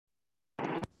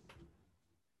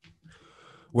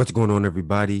What's going on,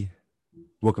 everybody?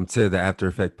 Welcome to the After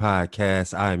Effect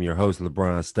Podcast. I am your host,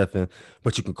 LeBron Stephen,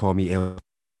 but you can call me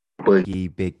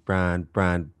LG, Big Brian,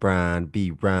 B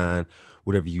Brian,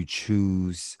 whatever you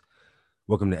choose.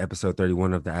 Welcome to episode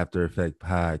 31 of the After Effect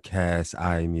Podcast.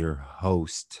 I am your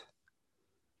host,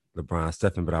 LeBron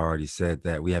Stephen, but I already said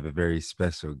that we have a very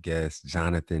special guest.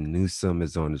 Jonathan Newsome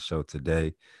is on the show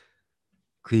today.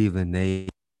 Cleveland native.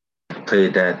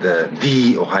 Played at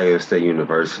the Ohio State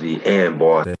University and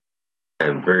Boston.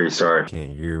 I'm very sorry.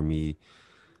 Can't hear me.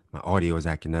 My audio is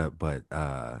acting up, but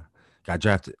got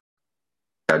drafted.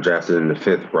 Got drafted in the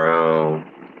fifth round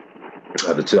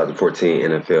of the 2014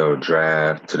 NFL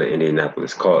draft to the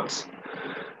Indianapolis Colts.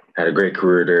 Had a great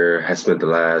career there. Had spent the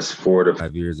last 4 to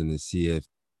 5 years in the CF,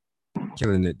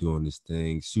 killing it doing this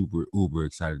thing. Super uber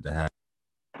excited to have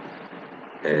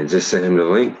and just sent him the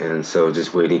link. And so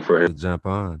just waiting for him to jump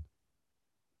on.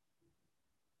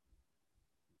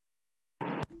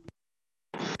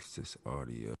 This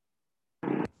audio.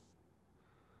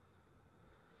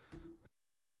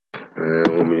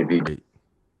 want me to be. Great.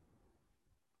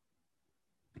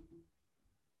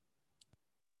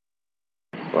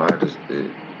 Well, I just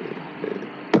did. I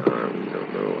don't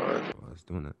know why. I was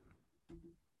doing it.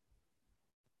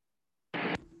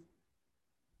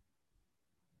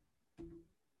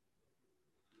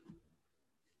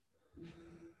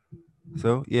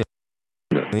 So yeah,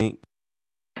 link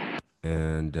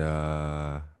and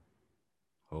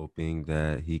hoping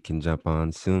that he can jump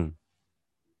on soon.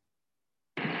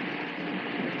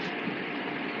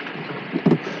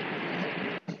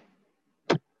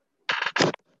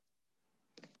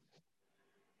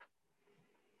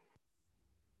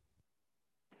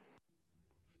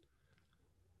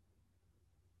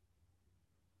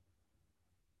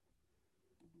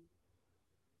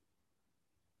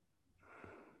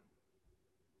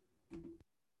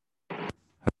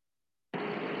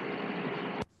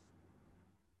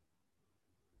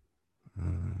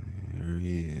 Here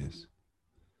he is.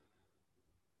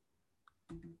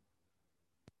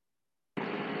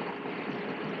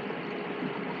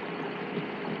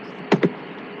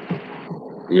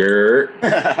 You're.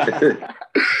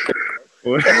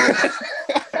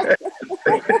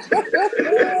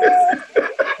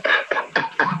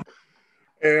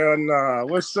 Hell nah.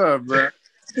 What's up, bro?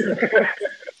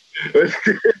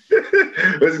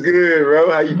 What's good,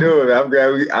 bro? How you doing?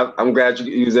 I'm glad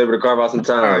you was able to carve out some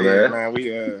time, yeah, man.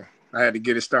 We I had to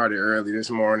get it started early this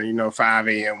morning. 5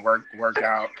 a.m. work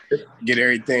out, get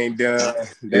everything done.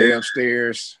 They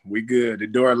upstairs. We good. The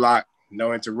door locked.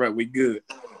 No interrupt. We good.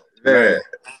 Man.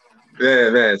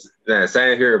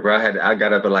 Same here, bro. I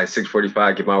got up at like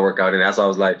 6:45, get my workout in. That's why I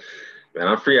was like, man,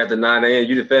 I'm free after 9 a.m.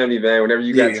 You the family, man. Whenever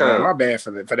you got time. Man, my bad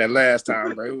for that last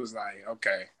time, bro. It was like,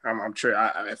 okay, I'm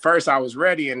at first I was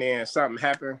ready, and then something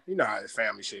happened. You know how the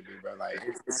family shit be, bro. Like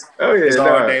it's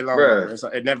all day long, bro.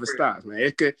 It never stops, man.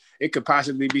 It could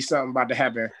possibly be something about to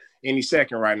happen any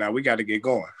second right now. We got to get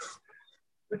going.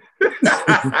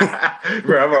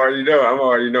 Bro, I'm already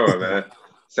knowing, man.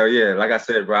 So yeah, like I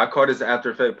said, bro, I call this the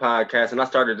After Effect podcast, and I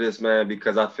started this, man,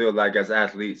 because I feel like as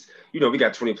athletes, we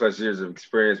got 20 plus years of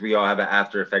experience. We all have an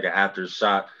after effect, an after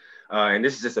shot, and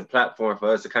this is just a platform for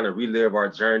us to kind of relive our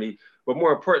journey. But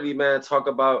more importantly, man, talk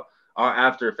about our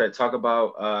after effect. Talk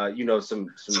about some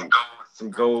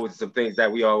goals, some things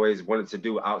that we always wanted to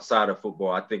do outside of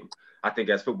football. I think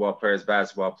as football players,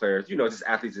 basketball players, just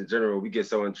athletes in general, we get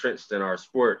so entrenched in our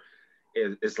sport.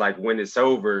 It's like when it's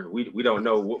over, we don't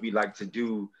know what we like to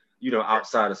do,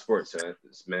 outside of sports,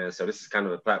 man. So this is kind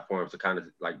of a platform to kind of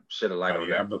like shed a light on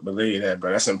that. I believe that,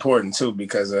 bro. That's important too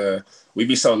because we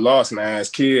be so lost, man. As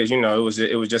kids,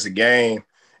 it was just a game,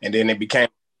 and then it became.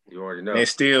 You already know. It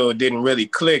still didn't really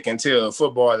click until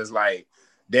football is like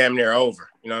damn near over.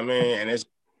 You know what I mean? And it's.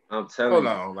 I'm telling you.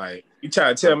 Hold on, like you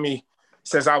try to tell me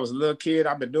since I was a little kid,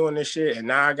 I've been doing this shit, and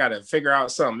now I got to figure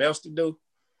out something else to do.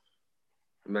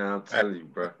 Man, I'm telling you,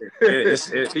 bro.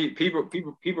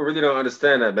 People really don't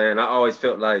understand that, man. I always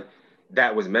felt like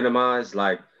that was minimized,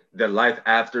 like the life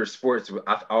after sports.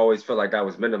 I always felt like that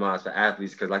was minimized for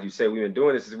athletes because, like you said, we've been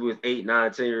doing this since we was 8,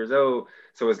 9, 10 years old.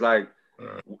 So it's like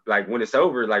when it's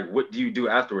over, like what do you do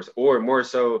afterwards? Or more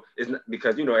so, it's not,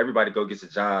 because everybody gets a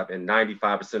job, and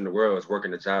 95% of the world is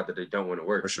working a job that they don't want to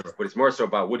work. For sure. But it's more so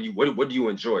about what do you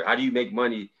enjoy? How do you make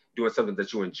money doing something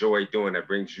that you enjoy doing that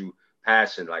brings you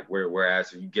passion, like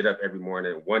whereas you get up every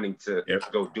morning wanting to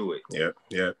go do it.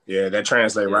 Yeah. That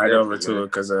translates right over to it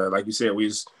because, like you said, we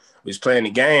was playing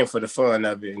the game for the fun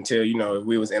of it until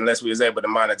unless we was able to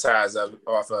monetize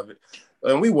off of it,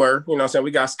 and we were,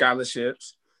 we got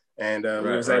scholarships, and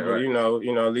we was able to, you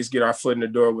know, at least get our foot in the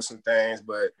door with some things.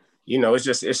 But you know,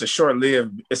 it's a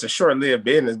short-lived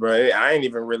business, bro. I ain't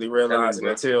even really realizing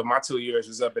until my 2 years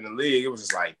was up in the league. It was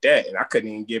just like that, and I couldn't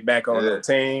even get back on the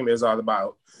team. It was all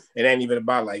about. It ain't even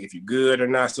about like if you're good or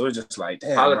not. So it's just like,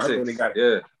 damn, politics. Bro, I really got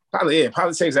it. Yeah.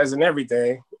 Politics as in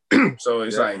everything. So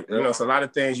it's like, you know, it's a lot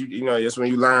of things you know, just when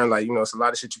you learn, like, you know, it's a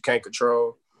lot of shit you can't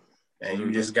control. And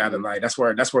you just gotta like that's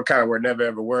where kind of where Never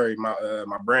Ever Worried my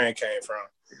brand came from.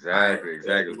 Exactly.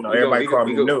 You know, everybody called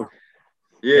me New.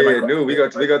 New. We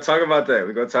gonna talk about that.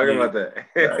 We're gonna talk about that.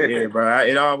 Yeah, bro.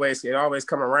 It always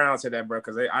come around to that, bro,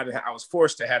 because I was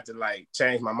forced to have to like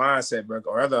change my mindset, bro.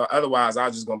 Or otherwise I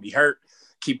was just gonna be hurt.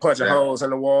 Keep punching holes in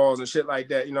the walls and shit like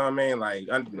that. You know what I mean? Like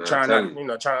trying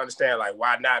to understand like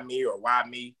why not me or why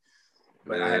me.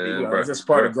 But I had to, you know, it's just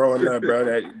part of growing up, bro.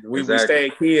 That we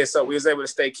stayed kids, so we was able to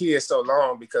stay kids so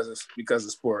long because of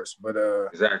sports. But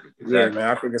yeah, man,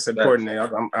 I think it's important.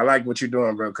 I like what you're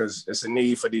doing, bro, because it's a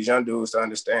need for these young dudes to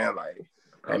understand, like,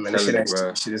 hey, man, this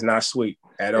shit is not sweet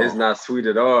at all. It's not sweet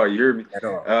at all. You hear me? At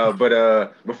all.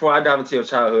 But before I dive into your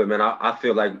childhood, man, I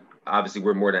feel like obviously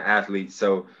we're more than athletes,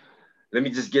 so. Let me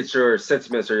just get your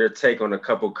sentiments or your take on a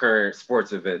couple current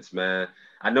sports events, man.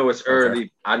 I know it's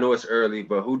early.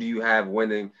 But who do you have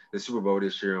winning the Super Bowl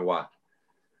this year and why?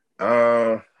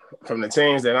 From the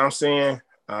teams that I'm seeing,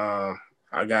 I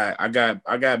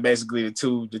got basically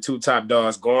the two top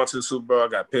dogs going to the Super Bowl. I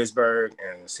got Pittsburgh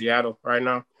and Seattle right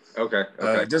now. Okay.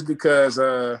 Just because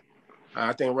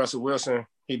I think Russell Wilson,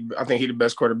 I think he's the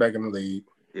best quarterback in the league.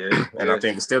 Yeah. And I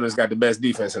think the Steelers got the best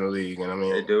defense in the league. And I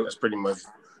mean, they do. That's pretty much.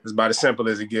 It's about as simple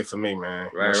as it gets for me, man.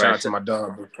 Shout out to my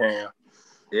dog, Big Cam.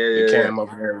 Cam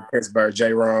over there in Pittsburgh,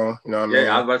 J-Ron. You know what I mean?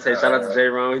 Yeah, I was about to say shout out to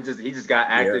J-Ron. He just got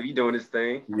active. He doing his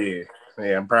thing. Yeah,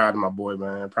 I'm proud of my boy,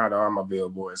 man. I'm proud of all my Bill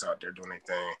boys out there doing their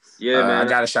thing. Yeah, man. I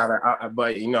gotta shout out,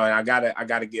 but you know, I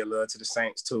gotta give love to the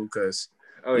Saints too, because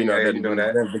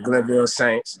the Glenville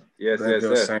Saints. Yes.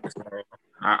 Saints, man.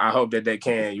 I hope that they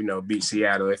can, you know, beat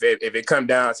Seattle. If it come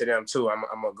down to them too, I'm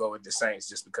gonna go with the Saints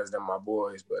just because they're my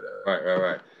boys. But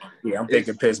right. Yeah, I'm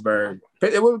thinking Pittsburgh.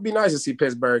 It would be nice to see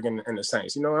Pittsburgh and the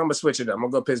Saints. You know, I'm gonna switch it up. I'm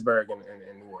gonna go Pittsburgh and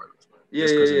New Orleans.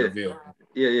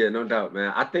 Yeah, no doubt,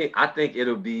 man. I think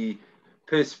it'll be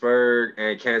Pittsburgh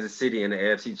and Kansas City in the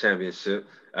AFC Championship.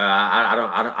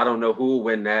 I don't know who will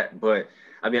win that, but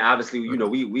I mean, obviously, you know,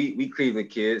 we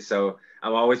Cleveland kids, so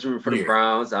I'm always rooting for the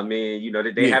Browns. I mean, you know,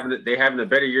 they having a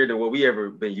better year than what we ever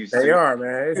been used to. They are,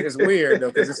 man. It's weird though,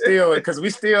 because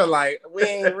we still like we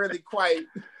ain't really quite.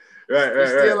 We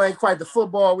still ain't quite the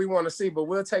football we want to see, but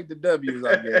we'll take the W's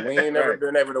out there. We ain't never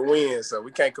been able to win, so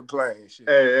we can't complain. Shit.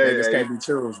 Niggas can't be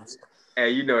choosing. Hey,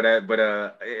 you know that, but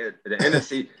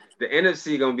the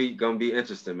NFC gonna be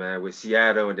interesting, man. With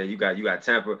Seattle, and then you got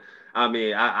Tampa. I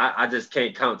mean, I just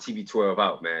can't count TB12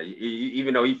 out, man.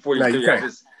 Even though he's 43,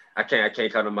 I can't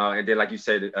count him out. And then, like you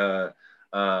said, the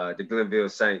Glenville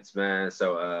Saints, man.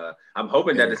 So I'm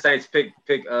hoping that the Saints pick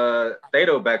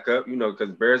Thato back up, you know,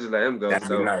 because Bears will let him go. That'd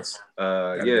be nice.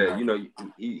 You know,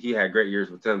 he had great years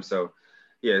with them. So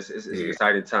yeah, it's an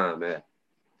exciting time, man.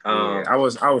 I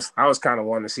was kind of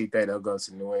wanting to see Thato go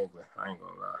to New England. I ain't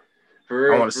gonna lie. For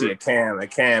real, I want to see a Cam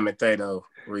and Thato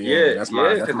reunion.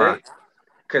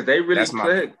 Because they really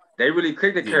clicked. They really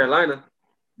clicked in Carolina.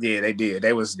 Yeah, they did.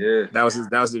 That was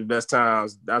the best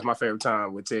times. That was my favorite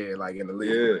time with Ted, like in the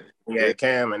league. Yeah,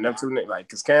 Cam and them two, like,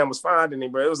 because Cam was finding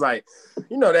him, bro. It was like,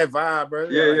 you know, that vibe, bro.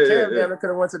 Cam damn could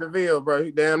have went to the Ville, bro.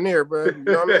 He damn near, bro. You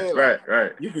know what I mean? Like,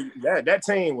 right. That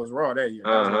team was raw that year.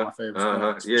 That was one of my favorite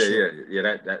squads.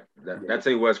 That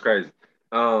team was crazy.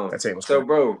 That team was crazy.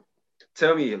 Bro,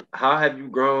 tell me, how have you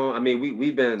grown? I mean,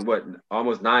 we've been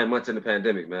almost 9 months in the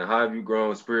pandemic, man. How have you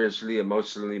grown spiritually,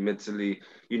 emotionally, mentally?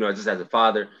 You know, just as a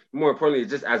father, more importantly,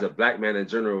 just as a Black man in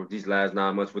general. These last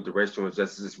 9 months with the racial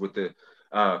injustices, with the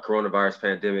coronavirus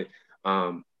pandemic,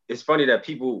 it's funny that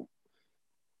people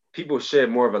shed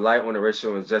more of a light on the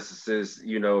racial injustices.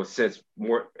 You know, since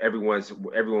everyone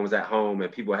was at home and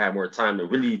people had more time to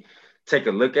really take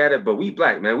a look at it. But we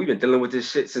Black, man, we've been dealing with this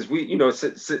shit since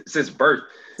since birth.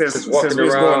 Since we was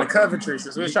going to Coventry,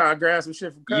 since we was trying to grab some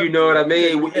shit from Coventry. You know what I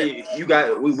mean?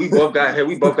 We both got hair,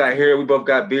 we both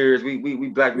got beards. We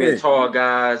Black men, tall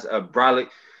guys, brolic.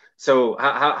 So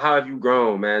how have you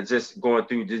grown, man? Just going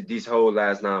through these whole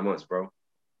last 9 months, bro.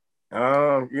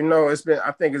 You know,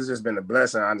 I think it's just been a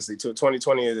blessing, honestly.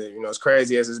 2020 is, you know, as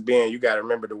crazy as it's been, you got to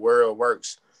remember the world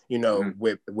works, you know,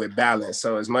 with balance.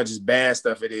 So as much as bad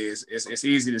stuff it is, it's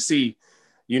easy to see,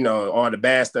 you know, all the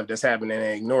bad stuff that's happening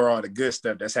and ignore all the good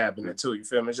stuff that's happening too. You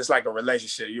feel me? It's just like a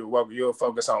relationship. You'll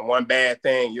focus on one bad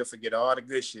thing, you'll forget all the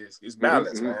good shit. It's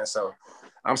balance, man. So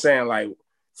I'm saying, like,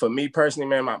 for me personally,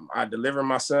 man, I delivered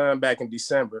my son back in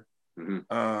December.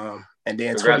 Mm-hmm. And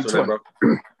then Congrats 2020. On that,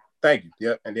 bro. Thank you.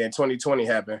 Yep. And then 2020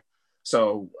 happened.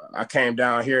 So I came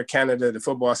down here, Canada. The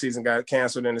football season got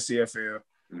canceled in the CFL.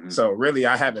 Mm-hmm. So really,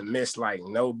 I haven't missed like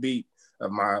no beat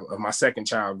of my second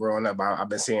child growing up. I've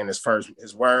been seeing his first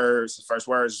words,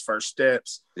 his first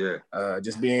steps. Yeah.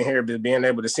 Just being here, being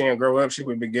able to see him grow up.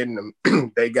 We've been getting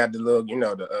them. They got the little,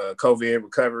 the COVID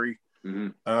recovery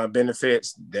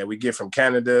benefits that we get from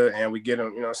Canada, and we get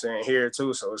them, here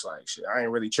too. So it's like, shit, I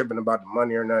ain't really tripping about the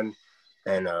money or nothing.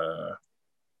 And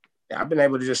I've been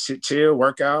able to just chill,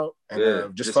 work out,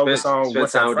 and just focus on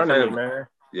what's in front of me, man.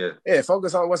 Yeah,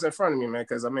 focus on what's in front of me, man.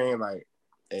 Because I mean, like,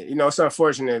 it's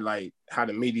unfortunate, like how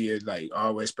the media like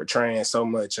always portraying so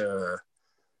much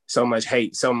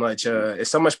hate, it's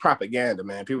so much propaganda,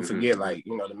 man. People forget, like,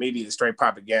 the media is straight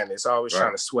propaganda. It's always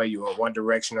trying to sway you in one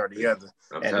direction or the other.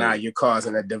 And now you're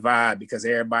causing a divide because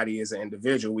everybody is an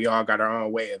individual. We all got our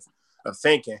own way of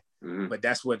thinking. Mm-hmm. But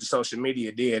that's what the social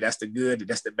media did. That's the good.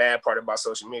 That's the bad part about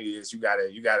social media is you gotta,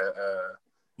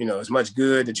 as much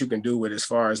good that you can do with as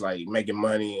far as like making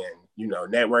money and,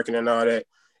 networking and all that.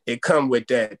 It come with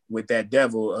that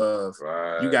devil of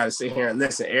you got to sit here and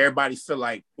listen. Everybody feel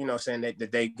like, saying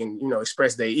that they can,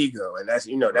 express their ego. And that's,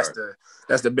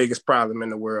 that's the biggest problem in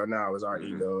the world now is our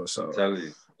ego. So,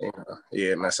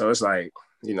 yeah, man. So it's like,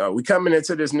 we coming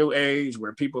into this new age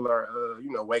where people are,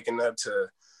 waking up to,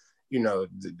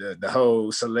 the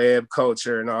whole celeb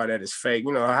culture and all that is fake.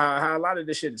 How a lot of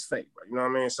this shit is fake, bro. You know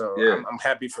what I mean? So I'm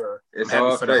happy for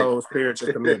the whole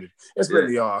spiritual community. It's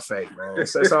really all fake, man.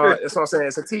 It's all. That's what I'm saying.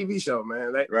 It's a TV show,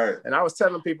 man. Right. And I was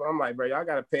telling people, I'm like, bro, y'all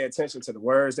got to pay attention to the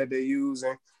words that they're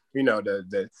using.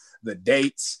 The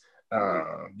dates.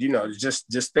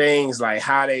 Just things like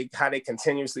how they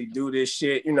continuously do this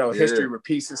shit. History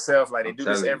repeats itself. Like they do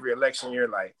this every election year.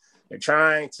 Like. They're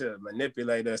trying to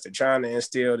manipulate us. They're trying to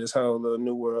instill this whole little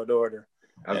new world order.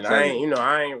 And I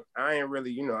ain't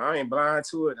really, I ain't blind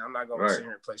to it. I'm not gonna sit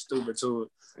here and play stupid to it.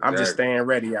 Exactly. I'm just staying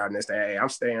ready out in this day. Hey, I'm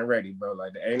staying ready, bro.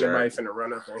 Like ain't nobody finna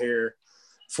run up in here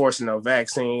forcing no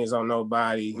vaccines on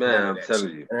nobody. Man, I'm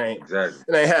telling you, it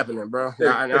ain't happening, bro.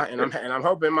 And I'm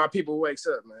hoping my people wakes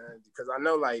up, man, because I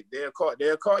know like they'll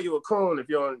call you a coon if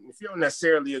you don't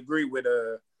necessarily agree with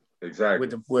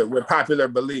with popular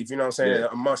belief, you know what I'm saying,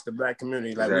 amongst the black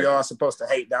community. Like we all supposed to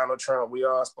hate Donald Trump. We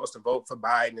all supposed to vote for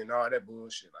Biden and all that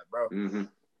bullshit. Like, bro,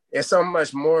 there's so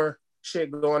much more shit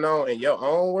going on in your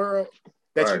own world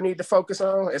that you need to focus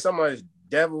on. There's so much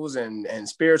devils and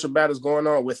spiritual battles going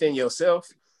on within yourself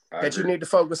that you need to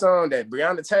focus on, that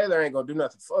Breonna Taylor ain't gonna do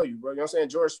nothing for you, bro. You know what I'm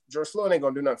saying? George Floyd ain't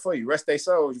gonna do nothing for you. Rest their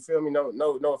souls, you feel me? No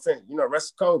offense.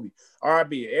 Rest Kobe,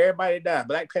 R.B., everybody died,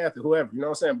 Black Panther, whoever, you know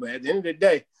what I'm saying? But at the end of the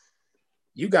day,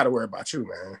 you got to worry about you,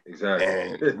 man. Exactly.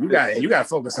 And you got to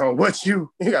focus on what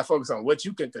you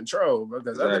can control,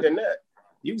 because other than that,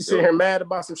 you can sit here mad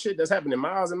about some shit that's happening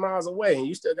miles and miles away, and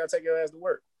you still got to take your ass to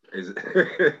work.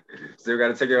 Still got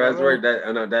to take your ass to work.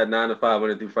 That 9 to 5,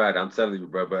 Monday through Friday. I'm telling you,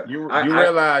 bro. But you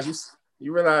realize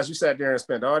you sat there and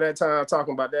spent all that time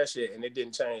talking about that shit, and it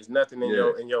didn't change nothing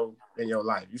in your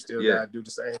life. You still got to do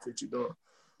the same shit you're doing.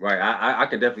 Right. I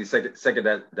can definitely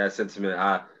second that sentiment.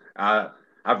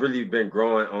 I've really been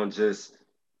growing on just,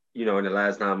 in the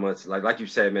last 9 months, like you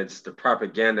said, man, just the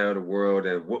propaganda of the world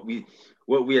and what we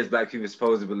as Black people are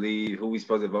supposed to believe, who we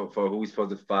supposed to vote for, who we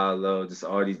supposed to follow, just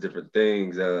all these different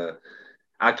things.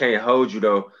 I can't hold you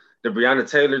though. The Breonna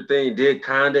Taylor thing did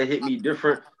kind of hit me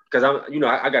different because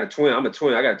I got a twin. I'm a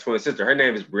twin. I got a twin sister. Her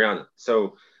name is Breonna.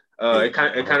 So it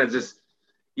kind of just,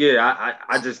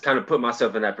 I just kind of put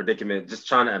myself in that predicament, just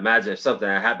trying to imagine if something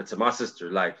had happened to my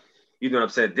sister, like. You know what I'm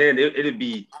saying? Then it'd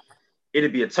be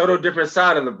a total different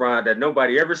side of LeBron that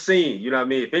nobody ever seen. You know what I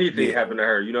mean? If anything happened to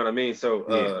her, you know what I mean?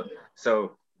 So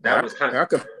so that was kind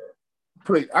of.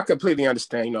 I completely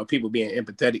understand. People being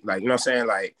empathetic. Like, you know what I'm saying?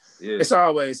 Like, it's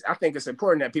always. I think it's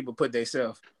important that people put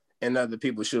themselves in other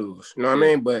people's shoes. You know what I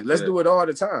mean? But let's do it all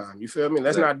the time. You feel me?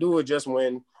 Let's not do it just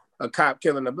when a cop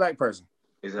killing a Black person.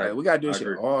 Exactly. Like, we gotta do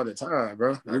shit all the time,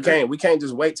 bro. We can't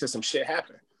just wait till some shit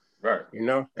happen. Right.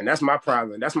 And that's my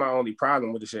problem. That's my only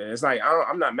problem with the shit. It's like,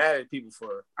 I'm not mad at people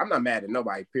I'm not mad at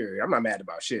nobody, period. I'm not mad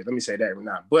about shit. Let me say that or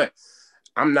not. But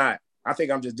I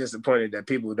think I'm just disappointed that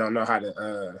people don't know how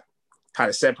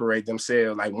to separate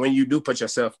themselves. Like when you do put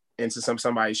yourself into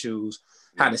somebody's shoes,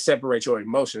 how to separate your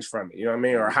emotions from it. You know what I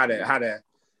mean? Or how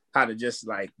to just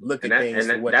like look at things.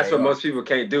 And that's what most people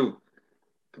can't do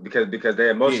because their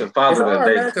emotions follow them.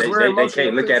 They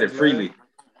can't look at it freely. Man.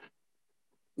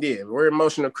 Yeah, we're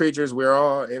emotional creatures. We're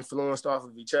all influenced off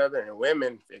of each other, and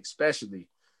women especially,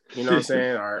 you know what I'm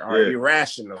saying, are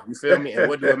irrational. You feel me? And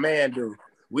what do a man do?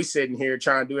 we sitting here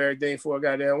trying to do everything for a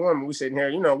goddamn woman. We sitting here,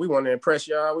 you know, we want to impress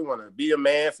y'all. We want to be a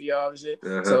man for y'all and shit.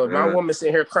 So if my woman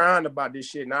sitting here crying about this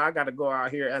shit, now I got to go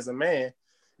out here as a man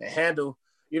and handle.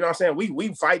 You know what I'm saying?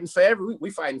 We fighting for we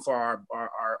fighting for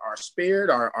our spirit,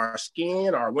 our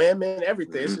skin, our women,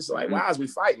 everything. It's just like, why is we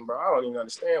fighting, bro? I don't even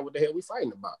understand what the hell we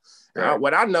fighting about. Right.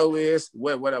 What I know is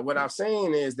what I've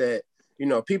seen is that, you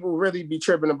know, people really be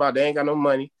tripping about they ain't got no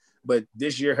money, but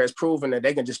this year has proven that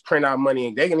they can just print out money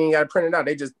and they can even got to print it out.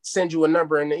 They just send you a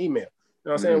number in the email. You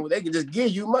know what I'm saying? Well, they can just give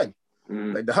you money.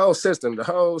 Like the whole system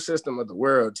of the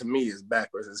world to me is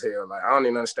backwards as hell. Like I don't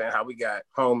even understand how we got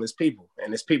homeless people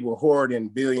and it's people hoarding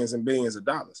billions and billions of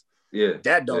dollars. Yeah,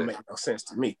 that don't make no sense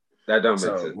to me. That don't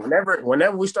make sense.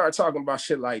 Whenever we start talking about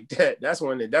shit like that, that's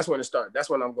when it starts. That's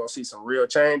when I'm gonna see some real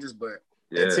changes. But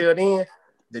until then,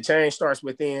 the change starts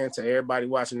within. To everybody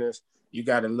watching this, you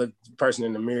got to look the person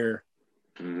in the mirror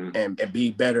and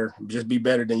be better. Just be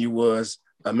better than you was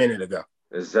a minute ago.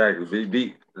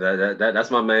 Exactly.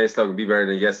 That's my main slogan. Be better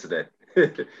than yesterday.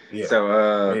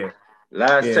 So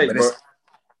last take, bro.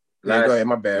 Go ahead.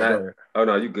 My bad. Go ahead. Oh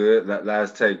no, you good.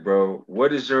 Last take, bro.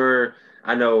 What is your?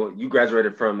 I know you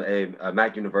graduated from a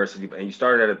MAC university, and you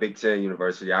started at a Big Ten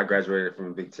university. I graduated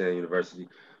from a Big Ten university.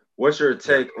 What's your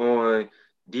take on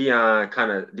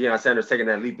Deion Sanders taking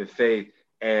that leap of faith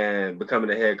and becoming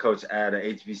the head coach at a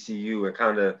HBCU and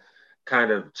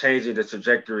kind of changing the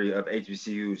trajectory of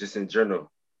HBCU just in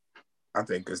general? I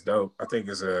think it's dope. I think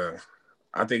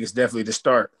it's definitely the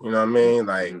start. You know what I mean?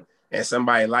 Like, and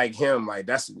somebody like him, like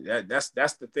that's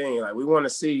the thing. Like, we want to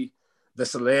see the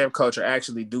celeb culture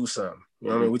actually do something. You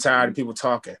know what I mean? We tired of people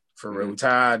talking for real. We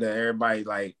tired of everybody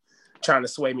like trying to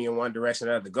sway me in one direction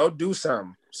or the other. Go do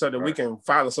something so that we can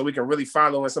follow. So we can really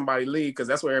follow when somebody lead, because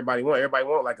that's what everybody want. Everybody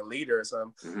want like a leader or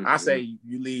something. I say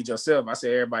you lead yourself. I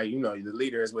say everybody, you know, the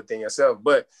leader is within yourself.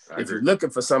 But if you're looking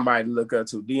for somebody to look up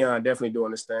to, Deion definitely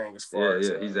doing this thing as far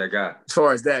as he's that guy. As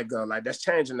far as that go, like that's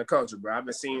changing the culture, bro. I've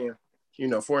been seeing, you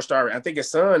know, 4-star. I think his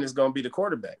son is gonna be the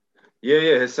quarterback.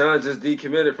 Yeah. His son just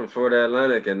decommitted from Florida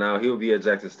Atlantic, and now he'll be at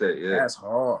Jackson State. Yeah, that's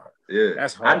hard. Yeah,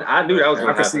 that's hard. I knew that was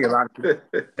going to happen. I can see a lot of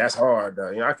people. That's hard,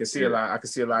 though. You know, I can see a lot. I can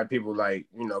see a lot of people like,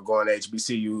 you know, going to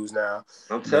HBCUs now.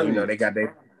 I'm telling you, know, they got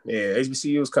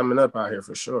HBCUs coming up out here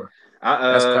for sure.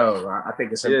 That's cool. I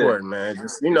think it's important, man.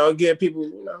 Just, you know, get people,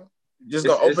 you know, just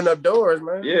gonna open up doors,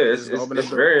 man. Yeah, it's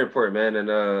very important, man.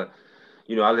 And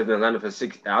you know, I lived in Atlanta for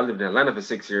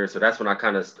 6 years, so that's when I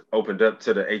kind of opened up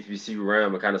to the HBCU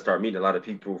realm and kind of start meeting a lot of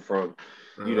people from,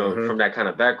 you know, from that kind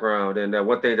of background. And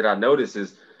one thing that I noticed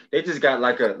is they just got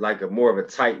like a more of a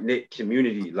tight knit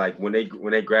community. Like when they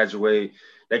graduate,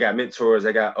 they got mentors,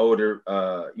 they got older,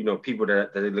 you know, people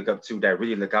that they look up to, that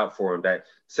really look out for them, that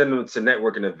send them to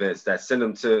networking events, that send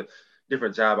them to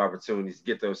different job opportunities,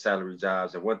 get those salary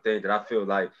jobs. And one thing that I feel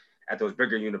like at those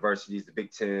bigger universities, the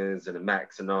Big Tens and the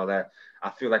Macs and all that, I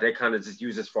feel like they kind of just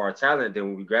use us for our talent. Then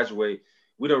when we graduate,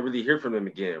 we don't really hear from them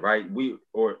again, right?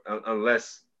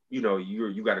 Unless, you know,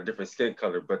 you got a different skin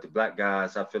color. But the Black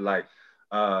guys, I feel like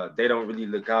they don't really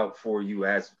look out for you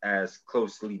as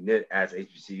closely knit as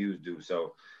HBCUs do.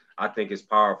 So I think it's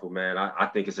powerful, man. I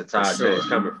think it's a tide change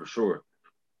coming for sure.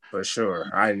 For sure.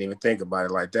 I didn't even think about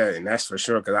it like that. And that's for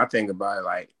sure, because I think about it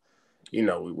like, you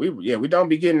know, we don't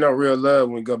be getting no real love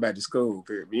when we go back to school.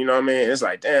 You know what I mean? It's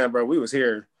like, damn, bro, we was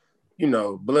here, you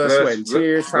know, blood, sweat, and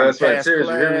tears, trying to pass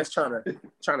class,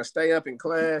 trying to stay up in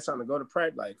class, trying to go to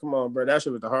practice. Like, come on, bro, that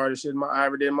shit was the hardest shit I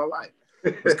ever did in my life.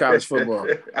 It's college football.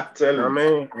 I tell you. Know what I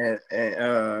mean?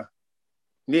 And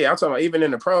yeah, I'm talking about even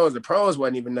in the pros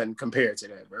wasn't even nothing compared to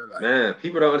that, bro. Like, man,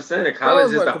 people don't understand that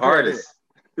college is the hardest.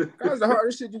 That's the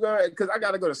hardest shit you got, because I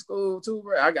gotta go to school too,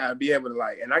 bro. I gotta be able to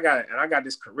like, and I got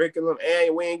this curriculum,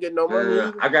 and we ain't getting no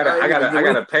money. I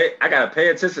gotta pay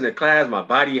attention to class. My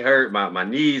body hurt, my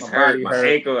knees hurt, my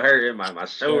ankle hurt, my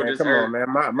shoulders hurt. Come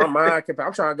on, man. My mind.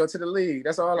 I'm trying to go to the league.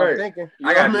 That's all I'm thinking.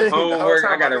 I gotta do homework.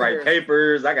 I gotta write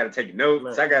papers. I gotta take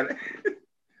notes.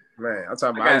 Man, I'm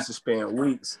talking about I used to spend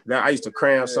weeks. Now I used to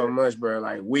cram so much, bro.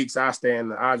 Like weeks I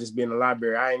just be in the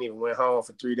library. I ain't even went home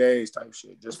for 3 days type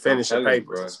shit. Just finish the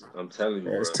papers. I'm telling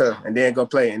you, it's tough. And then go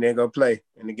play in the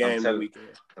game the weekend.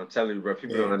 I'm telling you, bro.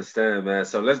 People don't understand, man.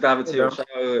 So let's dive into your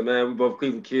childhood, man. We both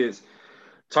Cleveland kids.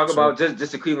 Talk about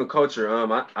just the Cleveland culture.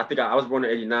 I think I was born in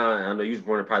 89. I know you was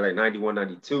born in probably like 91,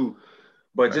 92.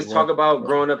 But just talk about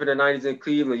growing up in the 90s in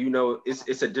Cleveland. You know,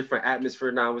 it's a different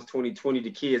atmosphere now. It's 2020. The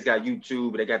kids got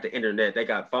YouTube, they got the internet, they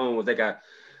got phones, they got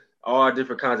all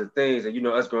different kinds of things. And, you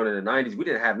know, us growing in the 90s, we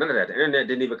didn't have none of that. The internet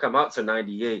didn't even come out till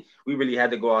 98. We really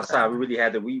had to go outside. We really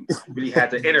had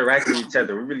to interact with each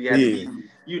other. We really had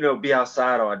to be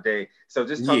outside all day. So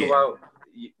just talk about,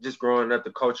 just growing up,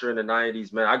 the culture in the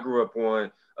 90s, man. I grew up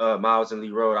on Miles and Lee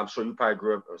Road. I'm sure you probably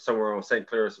grew up somewhere on St.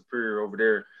 Clair Superior over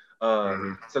there.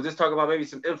 So just talk about maybe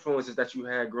some influences that you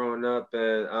had growing up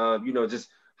and, just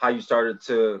how you started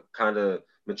to kind of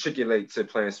matriculate to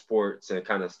playing sports and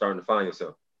kind of starting to find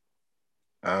yourself.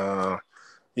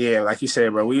 Yeah, like you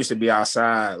said, bro, we used to be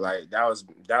outside. Like that was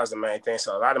the main thing.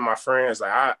 So a lot of my friends,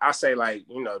 like I say, like,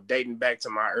 dating back to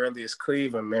my earliest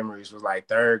Cleveland memories was like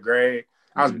third grade.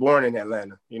 I was born in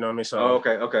Atlanta. You know what I mean? So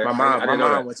okay. My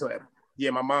mom went to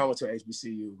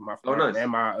HBCU. My father nice.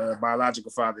 And my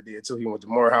biological father did too. He went to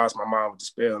Morehouse. My mom went to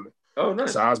Spelman. Oh,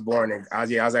 nice. So I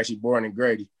was actually born in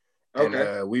Grady.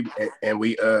 Okay. And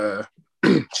we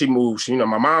she moved.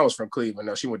 My mom was from Cleveland.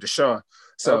 Though. She went to Shaw.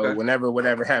 So whatever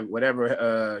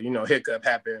hiccup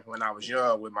happened when I was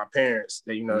young with my parents,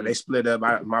 they they split up.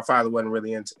 My father wasn't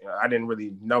really into. I didn't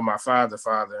really know my father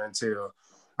until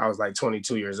I was like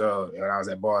 22 years old. And I was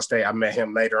at Ball State. I met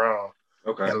him later on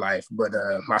in life. But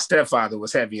my stepfather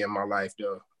was heavy in my life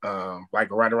though.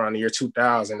 Like right around the year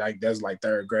 2000, like that was like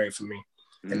third grade for me.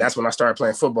 And that's when I started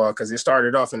playing football because it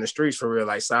started off in the streets for real,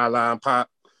 like sideline pop.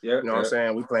 What I'm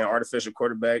saying? We playing artificial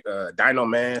quarterback, Dino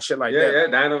Man, shit like that. Yeah,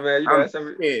 Dino Man.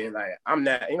 Like I'm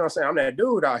that, I'm saying? I'm that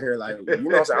dude out here. Like, what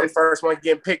I'm saying? I'm the first one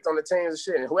getting picked on the teams and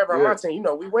shit. And whoever on my team,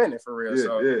 we winning for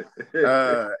real.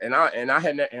 And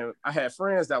I had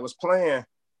friends that was playing.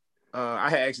 I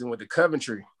had actually went to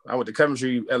Coventry. I went to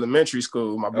Coventry Elementary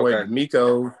School. My boy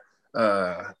D'Amico,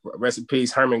 rest in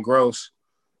peace, Herman Gross.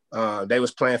 They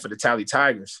was playing for the Tally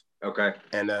Tigers. Okay.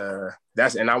 And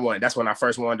that's when I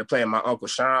first wanted to play. And my uncle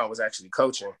Sean was actually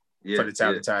coaching for the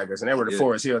Tally Tigers. And they were the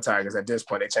Forest Hill Tigers at this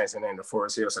point. They changed their name to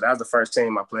Forest Hill. So that was the first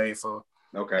team I played for.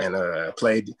 Okay. And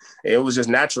played. It was just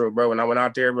natural, bro. When I went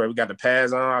out there, bro, we got the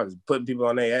pads on. I was putting people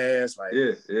on their ass. Like,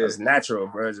 it was natural,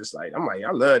 bro. Just like, I'm like, I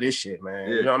love this shit, man.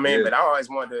 You know what I mean? But I always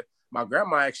wanted to. My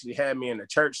grandma actually had me in the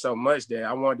church so much that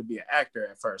I wanted to be an actor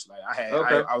at first. Like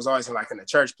I was always in the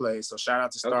church plays. So shout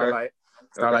out to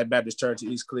Starlight Baptist Church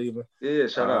in East Cleveland. Yeah,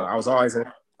 shout out. I was always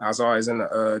in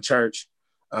the church.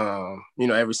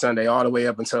 Every Sunday all the way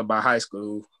up until about high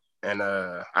school. And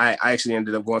I actually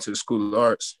ended up going to the School of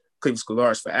Arts, Cleveland School of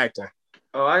Arts for acting.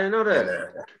 Oh, I didn't know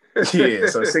that. And,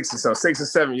 so 6 and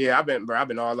 7. Yeah, I've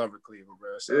been all over Cleveland,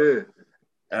 bro. So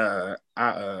 6th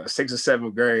or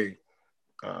 7th grade.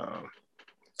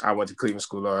 I went to Cleveland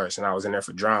School of Arts and I was in there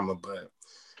for drama, but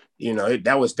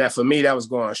for me, that was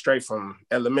going straight from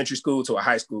elementary school to a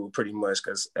high school pretty much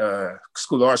because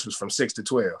School of Arts was from 6 to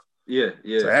 12. Yeah.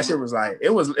 So that shit was like, it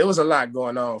was a lot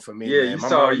going on for me. Yeah,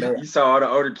 man. You saw all the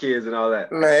older kids and all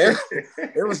that. Man,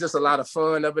 it was just a lot of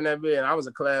fun up in that bit. And I was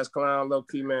a class clown, low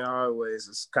key, man. I always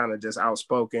was kind of just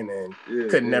outspoken and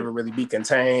couldn't never really be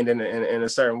contained in a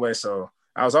certain way. So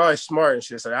I was always smart and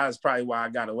shit, so that was probably why I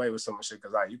got away with some shit,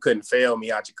 because you couldn't fail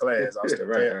me out your class. I was still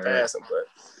passing, but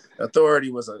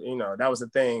authority was that was the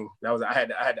thing. I had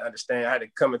to understand. I had to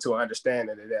come into an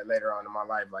understanding of that later on in my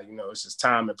life. Like, it's just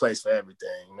time and place for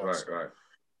everything. Right.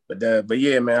 But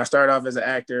yeah, man, I started off as an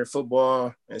actor.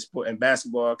 Football and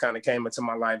basketball kind of came into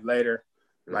my life later,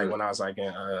 like when I was like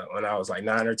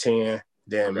 9 or 10.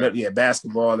 Then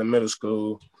basketball in middle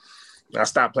school. I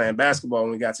stopped playing basketball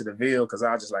when we got to the Ville because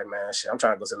I was just like, man, shit, I'm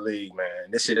trying to go to the league, man.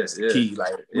 This shit is the key.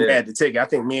 Like, we had the ticket. I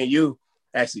think me and you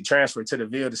actually transferred to the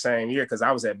Ville the same year because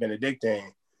I was at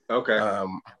Benedictine. Okay.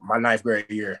 My 9th grade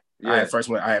year. Yeah. I had first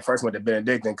went to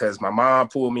Benedictine because my mom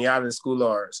pulled me out of the School of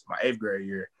Arts my 8th grade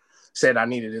year. Said I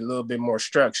needed a little bit more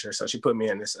structure, so she put me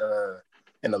in this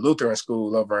in the Lutheran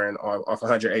school over off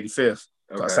 185th,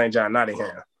 called St. John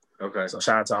Nottingham. Okay. So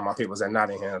shout out to all my people at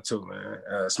Nottingham too,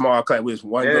 man. Small class, we was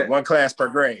one class per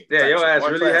grade. Yeah, your ass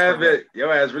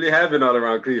really have been all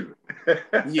around Cleveland.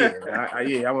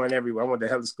 I went everywhere. I went to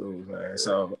hella schools, man.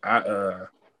 So I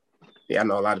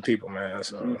know a lot of people, man.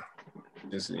 So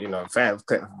just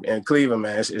in Cleveland,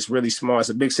 man, it's really small. It's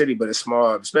a big city, but it's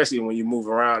small, especially when you move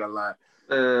around a lot.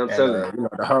 I'm telling you.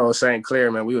 The whole St.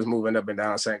 Clair, man, we was moving up and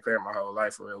down St. Clair my whole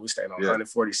life for real. We stayed on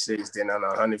 146, then on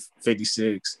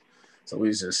 156. So we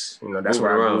was just, that's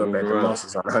where I grew up at the most,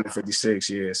 is on 156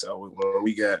 years. So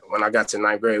when I got to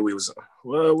 9th grade, when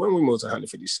we moved to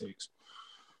 156,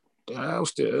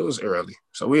 it was early.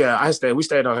 So we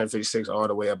stayed on 156 all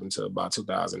the way up until about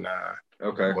 2009.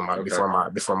 Okay.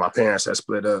 Before my parents had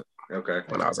split up. Okay.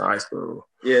 When I was in high school.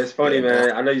 Yeah, it's funny,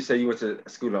 man. I know you said you went to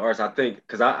School of Arts. I think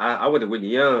because I went to Whitney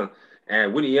Young,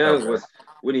 and Whitney Young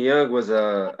was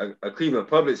a Cleveland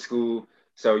public school.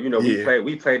 So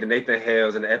we played the Nathan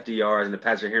Hales and the FDRs and the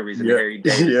Patrick Henrys and the Harry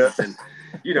Davises and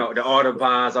the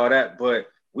Audubons, all that. But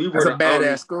we were a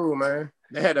badass school, man.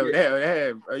 They had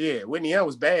Whitney Young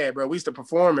was bad, bro. We used to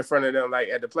perform in front of them like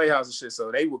at the Playhouse and shit.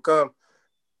 So they would come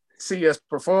see us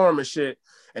perform and shit,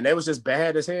 and they was just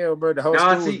bad as hell, bro. The whole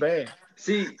school was bad.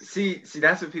 See,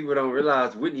 that's what people don't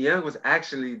realize. Whitney Young was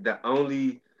actually the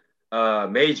only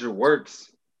major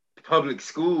works public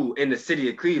school in the city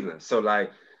of Cleveland. So it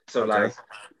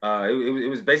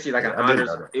was basically like an honors.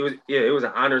 It was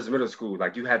an honors middle school.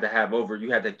 Like you had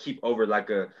to keep over like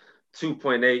a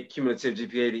 2.8 cumulative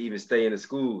GPA to even stay in the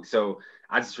school. So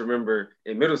I just remember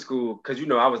in middle school, because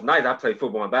I was nice. I played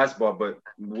football and basketball, but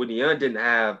Whitney Young didn't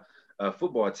have a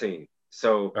football team.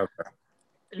 So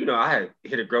I had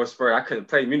hit a growth spurt. I couldn't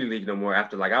play mini league no more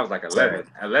after I was like 11.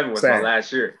 Same. 11 was my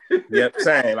last year. Yep,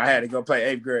 same. I had to go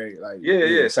play 8th grade.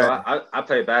 Yeah. So I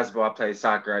played basketball. I played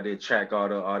soccer. I did track, all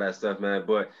that stuff, man.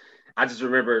 But I just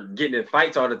remember getting in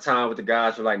fights all the time with the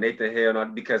guys from like Nathan Hill,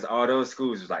 because all those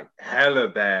schools was like hella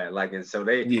bad. And so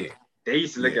they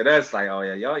used to look at us like, oh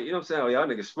yeah, y'all, you know what I'm saying? Oh, y'all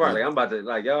niggas smart. Like I'm about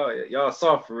to y'all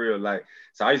soft for real.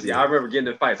 So I remember getting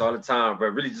in fights all the time, but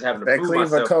really just having to prove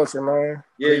Cleveland myself. Culture, man.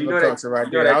 Yeah, Cleveland culture right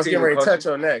there. I was getting ready to touch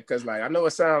on that because I know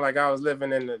it sounded like I was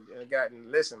living in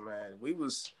listen, man,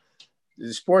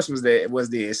 the sports was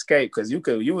the escape because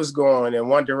you was going in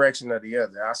one direction or the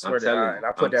other. I swear to God, and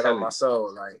I put that on my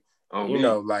soul,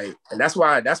 and that's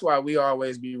why we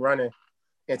always be running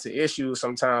into issues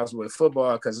sometimes with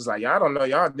football because it's like y'all don't know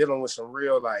y'all dealing with some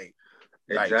real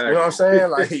exactly. You know what I'm saying?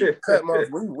 Cut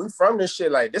months. We from this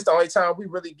shit. This the only time we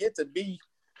really get to be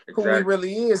who we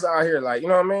really is out here. You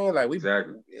know what I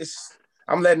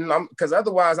mean? Because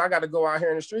otherwise I got to go out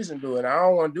here in the streets and do it. I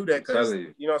don't want to do that because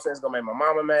you know what I'm saying. It's gonna make my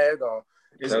mama mad. You know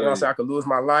what I'm saying? I could lose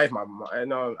my life.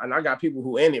 And I got people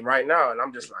who in it right now, and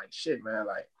I'm just like, shit, man.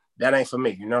 That ain't for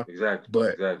me. You know? Exactly.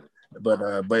 But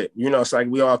it's like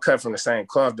we all cut from the same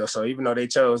cloth though. So even though they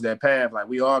chose that path,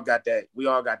 we all got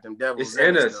them devils. It's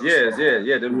in us, yeah.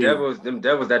 Them devils,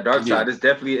 that dark side. It's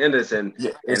definitely in us, and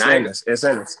it's in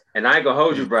us. And I ain't gonna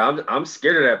hold you, bro. I'm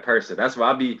scared of that person. That's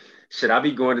why I be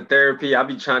going to therapy. I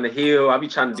be trying to heal. I be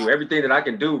trying to do everything that I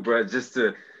can do, bro, just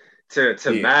to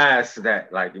mask that,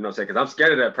 you know what I'm saying? Because I'm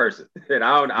scared of that person, and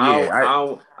I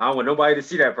don't want nobody to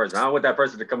see that person. I don't want that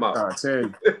person to come out. I tell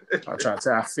you, I'm trying to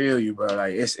tell. I feel you, bro.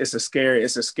 It's a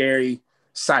scary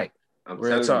sight.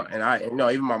 Real talk. And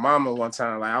even my mama one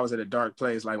time, I was at a dark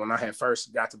place, when I had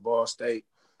first got to Ball State,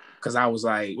 because I was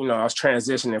I was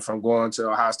transitioning from going to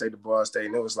Ohio State to Ball State,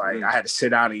 and it was I had to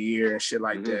sit out a year and shit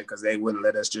like that because they wouldn't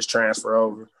let us just transfer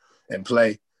over and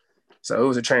play. So it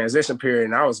was a transition period,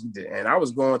 and I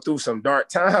was going through some dark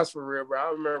times for real, bro.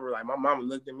 I remember my mama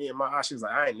looked at me in my eyes. She was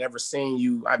like, I've never seen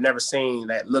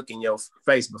that look in your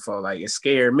face before. It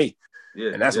scared me.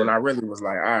 Yeah, and that's when I really was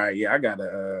like, all right, yeah, I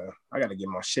gotta get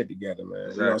my shit together, man.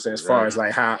 Exactly, you know what I'm saying? As far as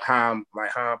how I'm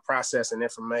processing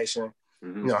information,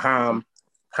 how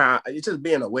it's just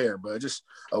being aware, bro. Just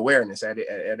awareness at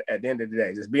the end of the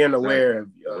day. Just being aware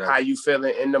of how you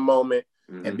feeling in the moment.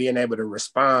 And being able to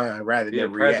respond rather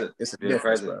than react. It's a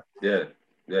difference, bro. Yeah.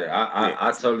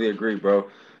 I totally agree, bro.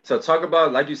 So talk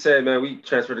about, like you said, man, we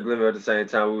transferred to Glenville at the same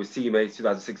time. We was teammates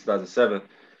 2006, 2007.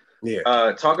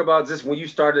 Yeah. Talk about just when you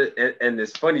started, and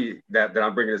it's funny that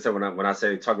I'm bringing this up when I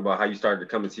say talk about how you started to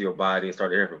come into your body and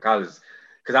started hearing from colleges.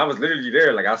 Because I was literally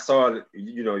there. I saw,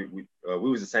 we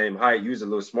was the same height. You was a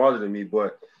little smaller than me,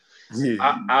 but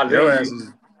I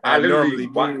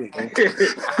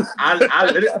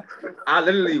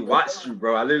literally watched you,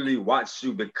 bro. I literally watched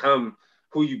you become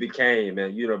who you became,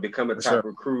 and become a top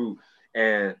recruit,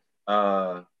 and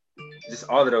just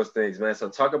all of those things, man. So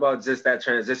talk about just that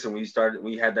transition when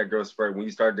you had that growth spurt, when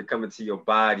you started to come into your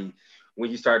body, when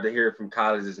you started to hear from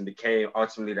colleges and became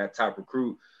ultimately that top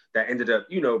recruit that ended up,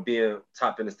 being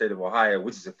top in the state of Ohio,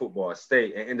 which is a football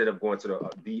state, and ended up going to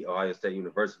the Ohio State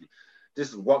University.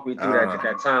 Just walk me through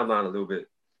that timeline a little bit.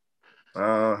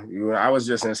 I was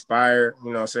just inspired,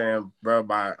 you know what I'm saying, bro,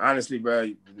 honestly, bro,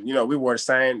 we wore the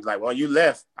same, when you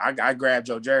left, I grabbed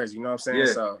your jersey, you know what I'm saying?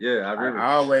 Yeah, so I remember.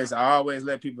 I always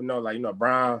let people know,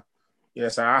 Brown, you know what I'm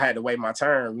saying, I had to wait my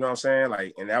turn, you know what I'm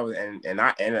saying? And that was, and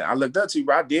I looked up to you,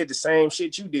 bro. I did the same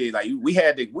shit you did. We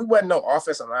wasn't no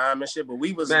offensive lineman shit, but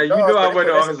we was. Man, I wasn't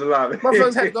no offensive lineman.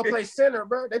 Motherfuckers had to go play center,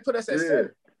 bro. They put us at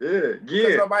center. Yeah.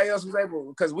 Because nobody else was able,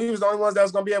 because we was the only ones that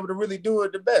was gonna be able to really do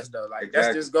it the best though.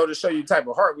 That's just go to show you the type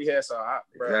of heart we had. So I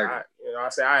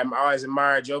always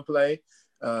admired your play.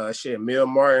 Mel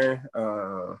Martin,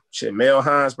 Mel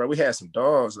Hines, bro. We had some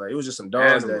dogs. It was just some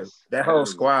dogs. That whole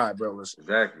squad, bro, was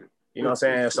exactly. You know what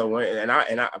I'm saying? So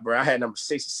bro, I had number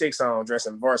 66 on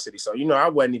dressing varsity. So I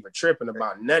wasn't even tripping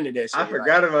about none of that shit. I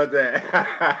forgot about that.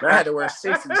 I had to wear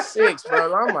 66,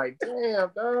 bro. I'm like,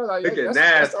 damn, dog. Like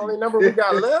that's the only number we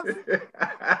got left.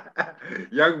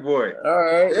 Young boy. All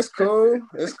right, it's cool.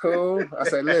 It's cool. I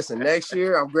said, listen, next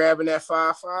year I'm grabbing that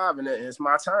 5'5", and it's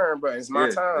my turn, bro. It's my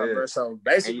time, bro. So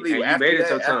basically, and you made it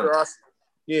your time.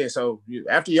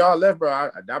 After y'all left, bro,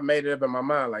 I made it up in my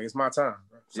mind like it's my time,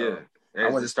 bro. So I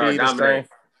went to speed and strength.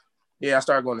 Yeah, I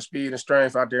started going to speed and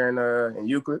strength out there in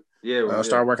Euclid. Yeah,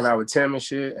 started working out with Tim and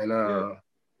shit, and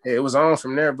it was on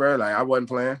from there, bro. Like I wasn't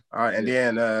playing, and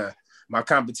then my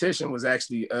competition was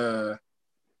actually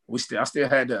I still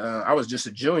had to. I was just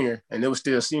a junior, and it was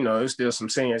still some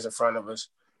seniors in front of us.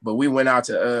 But we went out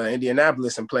to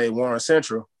Indianapolis and played Warren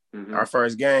Central, our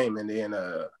first game, and then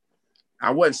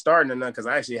I wasn't starting or nothing because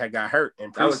I actually had got hurt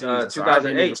in preseason. That was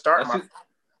 2008. So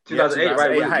 2008,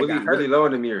 right? Really low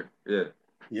in the mirror. Yeah.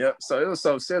 Yep. So it was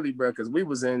so silly, bro, because we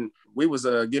was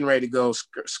getting ready to go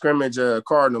scrimmage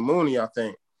Cardinal Mooney, I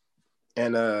think,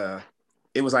 and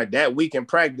it was like that week in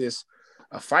practice,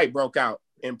 a fight broke out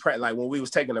in like when we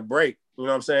was taking a break. You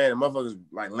know what I'm saying? The motherfuckers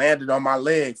like landed on my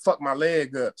leg, fucked my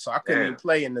leg up, so I couldn't even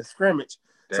play in the scrimmage.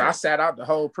 Damn. So I sat out the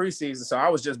whole preseason. So I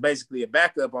was just basically a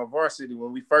backup on varsity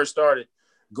when we first started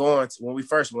going. When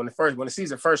the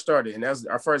season first started, and that was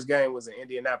our first game was in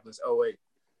Indianapolis, 2008.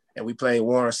 And we played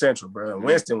Warren Central, bro. And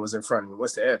Winston was in front of me.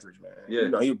 Winston Etheridge, man.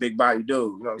 Yeah. He a big body dude.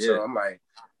 You know what I'm saying? So I'm like,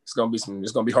 it's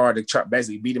gonna be hard to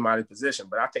basically beat him out of position.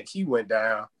 But I think he went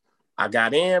down. I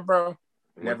got in, bro.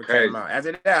 Never came out.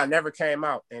 After that, I never came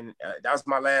out. And that was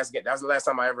my last game. That was the last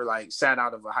time I ever like sat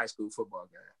out of a high school football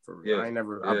game. For real. Yeah. I ain't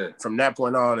never from that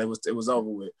point on, it was over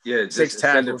with. Yeah, 6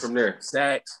 tackles from there.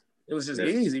 Sacks. It was just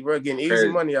easy, bro. Getting easy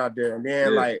money out there. And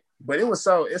then but it was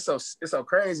it's so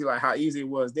crazy like how easy it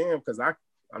was then because I'm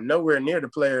nowhere near the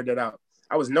player that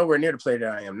I was nowhere near the player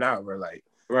that I am now, bro. Like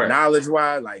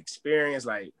knowledge-wise, like experience,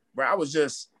 like bro, I was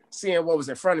just seeing what was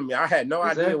in front of me. I had no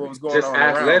idea what was going on. Just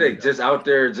athletic, just out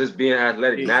there, just being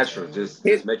athletic, natural, just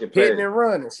making plays. Hitting and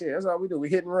running. Shit, that's all we do. We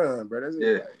hit and run, bro. That's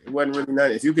it. Like, it wasn't really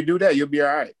nothing. If you could do that, you'll be all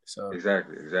right. So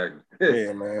exactly.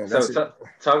 Yeah, man. So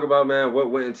talk about, man, what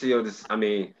went into your I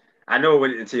mean, I know it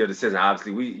went into your decision.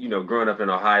 Obviously, we growing up in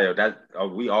Ohio,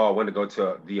 we all want to go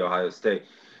to the Ohio State.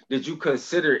 Did you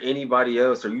consider anybody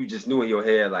else, or you just knew in your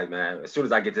head, like, man, as soon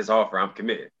as I get this offer, I'm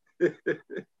committed?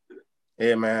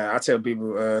 Yeah, man. I tell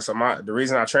people, the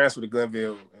reason I transferred to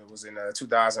Glenville was in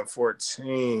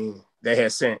 2014. They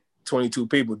had sent 22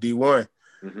 people D1.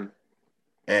 Mm-hmm.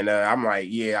 And I'm like,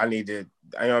 I need to,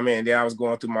 you know what I mean? Then I was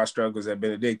going through my struggles at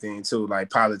Benedictine too, like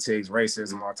politics,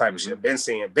 racism, all type of shit. Been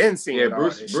seeing. Yeah,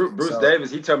 Bruce Davis,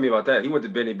 he told me about that. He went to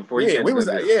Benny before he came we was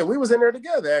in there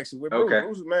together actually with Bruce. Okay.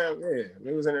 Bruce, man,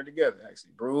 we was in there together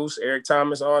actually. Bruce, Eric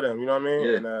Thomas, all them, you know what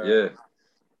I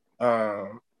mean?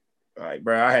 Like,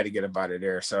 bro, I had to get up out of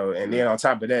there. So, and then on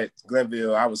top of that,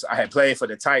 Glenville, I had played for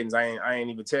the Titans. I ain't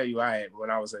even tell you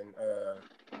when I was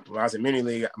in Muni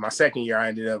League, my second year, I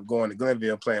ended up going to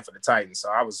Glenville playing for the Titans. So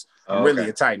I'm really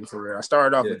a Titan for real. I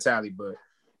started off with Tally, but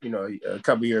a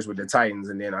couple years with the Titans,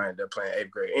 and then I ended up playing 8th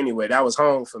grade. Anyway, that was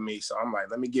home for me. So I'm like,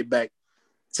 let me get back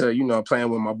to playing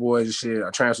with my boys and shit. I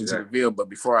transferred to the Ville, but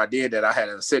before I did that, I had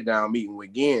a sit down meeting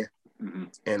with Ginn. Mm-hmm.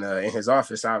 And in his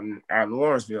office out in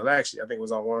Lawrenceville, actually, I think it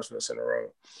was on Lawrenceville Center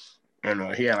Road,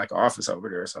 and he had like an office over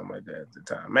there or something like that at the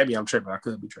time. Maybe I'm tripping. I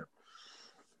could be tripping.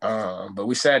 But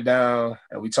we sat down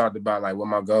and we talked about like what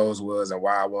my goals was and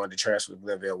why I wanted to transfer to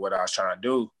Glenville, what I was trying to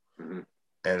do. Mm-hmm.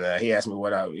 And he asked me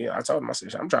what I told him, I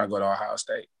said, I'm trying to go to Ohio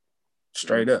State.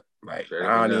 Straight up. Like,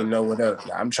 I don't even know what else.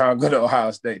 I'm trying to go to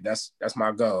Ohio State. That's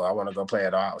my goal. I want to go play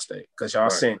at Ohio State. Because y'all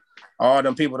sent all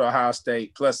them people to Ohio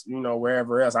State, plus,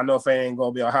 wherever else. I know if it ain't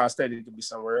going to be Ohio State, it could be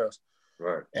somewhere else.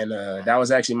 Right. And that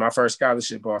was actually my first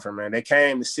scholarship offer, man. They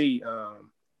came to see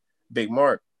Big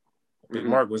Mark. Big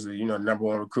Mark was the number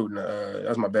one recruit. That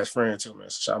was my best friend too, man.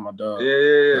 So shout out my dog.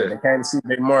 Yeah. They came to see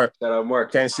Big Mark. Shout out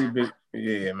Mark. Came to see Big.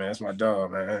 Yeah, man. That's my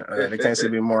dog, man. They came to see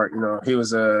Big Mark. He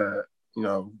was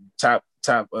top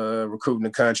recruit in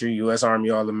the country, U.S. Army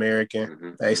All-American. Mm-hmm.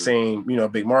 They seen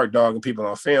Big Mark dogging people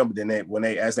on film, but then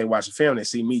as they watch the film, they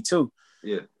see me too.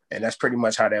 Yeah. And that's pretty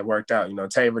much how that worked out.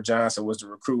 Taver Johnson was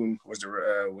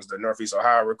the Northeast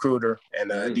Ohio recruiter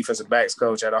and defensive backs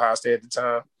coach at Ohio State at the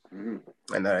time.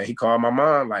 Mm-hmm. And he called my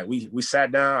mom. Like we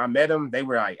sat down. I met them. They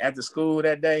were like at the school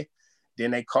that day.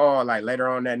 Then they called like later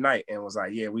on that night and was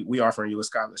like, "Yeah, we offering you a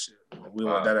scholarship." And we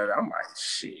went da. I'm like,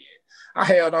 shit. I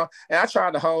held on and I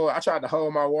tried to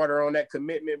hold my water on that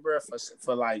commitment, bro,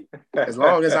 for like as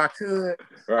long as I could.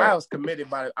 Right. I was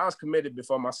committed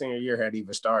before my senior year had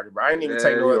even started, bro. I didn't even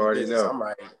take no other business. I'm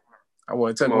like, I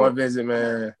want to take one visit,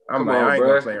 man. I ain't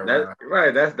gonna play around.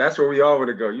 Right, that's where we all want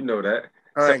to go. You know that.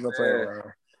 I ain't gonna play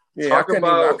around. Yeah, I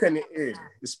couldn't. Yeah,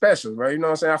 it's special, bro. You know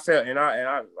what I'm saying? I felt, and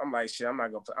I'm like, shit. I'm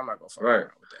not gonna fuck around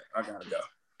with that. I gotta go.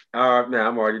 All right, man.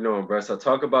 I'm already knowing, bro. So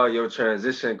talk about your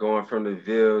transition going from the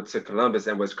Ville to Columbus.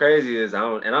 And what's crazy is I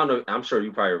don't know. I'm sure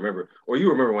you probably remember, or you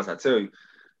remember once I tell you.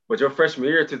 But your freshman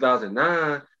year,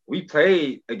 2009, we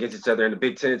played against each other in the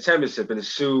Big Ten championship in the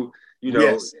shoe. You know,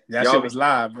 yes, that shit was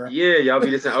live, bro. Yeah, y'all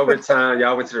beat us in overtime.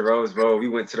 Y'all went to the Rose Bowl. We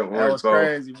went to the Orange Bowl. That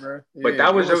was crazy, bro. Yeah, but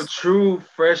that was your true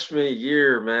freshman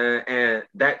year, man. And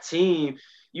that team,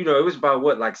 you know, it was about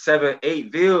what, like 7,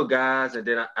 8 Ville guys. And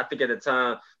then I think at the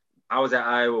time, I was at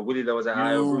Iowa. Willie Lowe was at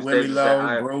Iowa. Bruce Davis was at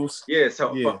Iowa. Bruce. Yeah,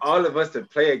 so for all of us to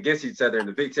play against each other in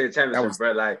the Big Ten championship,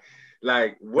 bro,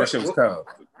 like what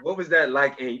was that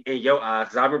like in your eyes?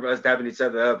 Because I remember us dabbing each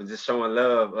other up and just showing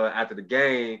love after the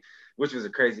game, which was a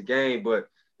crazy game. But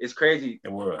it's crazy.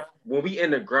 It was. When we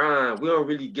in the grind, we don't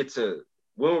really get to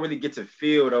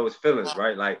feel those feelings,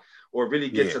 right? Like, or really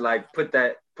get to like put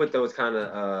those kind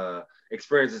of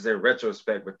experiences in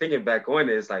retrospect. But thinking back on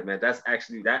it, it's like, man, that's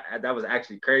actually that was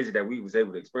actually crazy that we was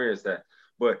able to experience that.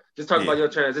 But just talk about your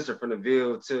transition from the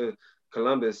Ville to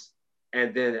Columbus.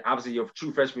 And then obviously your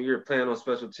true freshman year playing on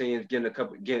special teams,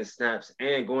 getting snaps,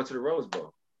 and going to the Rose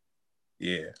Bowl.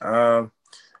 Yeah,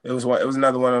 it was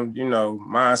another one of, you know,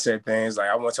 mindset things. Like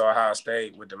I went to Ohio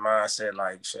State with the mindset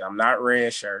like, shit, I'm not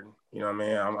redshirting. You know what I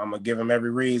mean? I'm gonna give them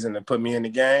every reason to put me in the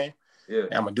game. Yeah,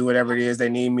 I'm gonna do whatever it is they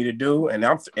need me to do. And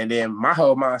then my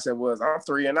whole mindset was I'm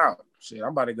 3 and out. Shit,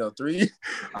 I'm about to go 3.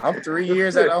 I'm 3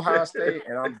 years at Ohio State,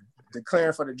 and I'm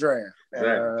declaring for the draft.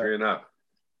 Exactly, 3 and out.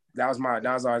 That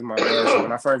was always my goal. So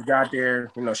when I first got there,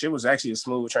 you know, shit was actually a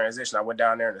smooth transition. I went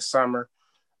down there in the summer.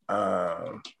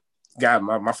 Got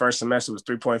my first semester was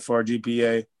 3.4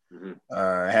 GPA. Mm-hmm.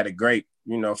 I had a great,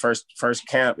 you know, first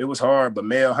camp. It was hard, but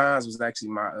Mel Hines was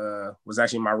actually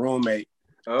my roommate.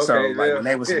 Okay, so like when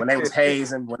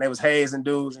they was hazing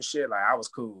dudes and shit, like I was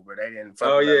cool, but they didn't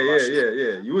fuck with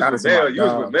yeah. You was with Mel. You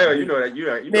was with Mel. You know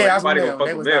that. I was with Mel.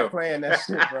 They was not playing that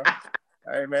shit, bro.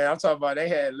 Hey, man, I'm talking about they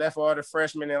had left all the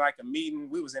freshmen in like a meeting.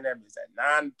 We was in there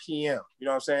at 9 p.m. You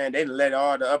know what I'm saying? They let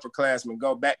all the upperclassmen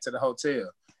go back to the hotel.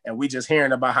 And we just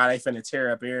hearing about how they finna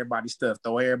tear up everybody's stuff,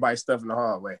 throw everybody's stuff in the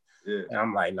hallway. Yeah. And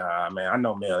I'm like, nah, man, I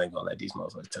know Mel ain't gonna let these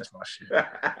motherfuckers touch my shit.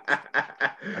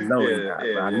 I know he not,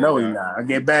 bro. I know he not. I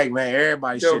get back, man,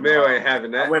 everybody's shit. Mel ain't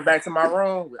having that. I went back to my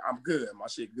room. I'm good. My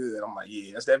shit good. I'm like,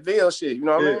 yeah, that's that Ville shit. You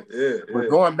know what I mean? Yeah. But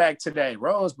going back to that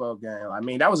Rose Bowl game, I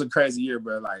mean, that was a crazy year,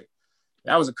 bro. Like,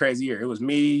 that was a crazy year. It was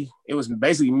me. It was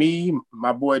basically me,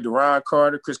 my boy Deron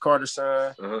Carter, Chris Carter's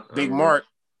son, Big Mark,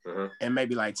 and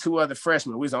maybe like 2 other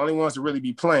freshmen. We was the only ones to really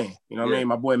be playing. You know what I mean?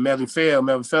 My boy Melvin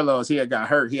Fellows, he had got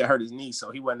hurt. He had hurt his knee,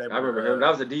 so he wasn't able to. I remember him. That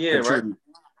was a DN, right?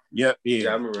 Yep. Yeah. Yeah,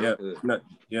 I remember.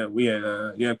 Yeah, we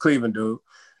had Cleveland dude,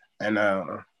 and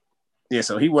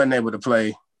so he wasn't able to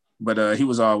play, but he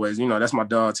was always, you know, that's my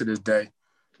dog to this day.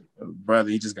 Brother,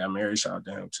 he just got married. Shout out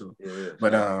to him too. Yeah.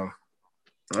 But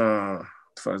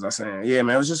as far as I saying, yeah,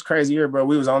 man, it was just a crazy year, bro.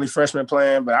 We was only freshmen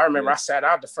playing, but I remember I sat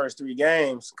out the first 3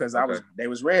 games because they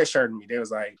was redshirting me. They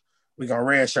was like, we gonna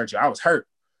redshirt you. I was hurt.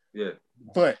 Yeah.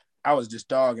 But I was just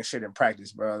dogging shit in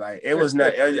practice, bro. Like it was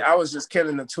not. I was just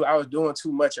killing them too. I was doing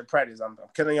too much in practice. I'm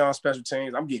killing y'all on special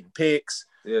teams. I'm getting picks.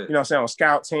 Yeah. You know what I'm saying, on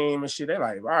scout team and shit. They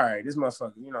like, all right, this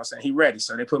motherfucker. You know what I'm saying, he ready.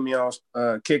 So they put me on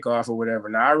kickoff or whatever.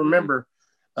 Now I remember.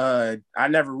 I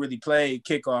never really played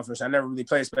kickoffers. I never really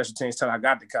played special teams till I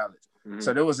got to college.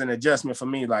 So there was an adjustment for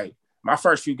me. Like my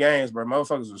first few games, bro,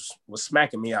 motherfuckers was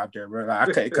smacking me out there, bro.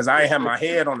 Like, because I ain't have my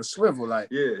head on the swivel. Like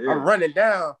I'm running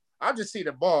down, I just see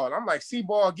the ball. And I'm like, see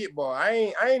ball, get ball.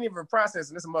 I ain't even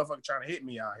processing this motherfucker trying to hit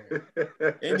me out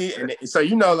here. and so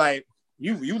you know, like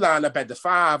you line up at the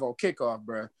 5 on kickoff,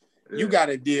 bro. You got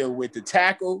to deal with the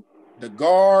tackle, the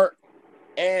guard,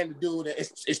 and the dude.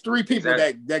 It's 3 people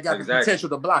that got the potential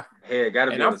to block. Yeah,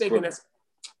 gotta be. And I'm thinking that's.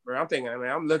 Bro, I'm thinking,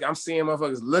 man, I'm seeing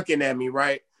motherfuckers looking at me,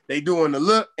 right? They doing the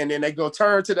look, and then they go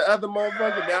turn to the other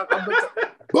motherfucker. Now I'm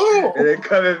boom, and they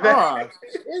coming back.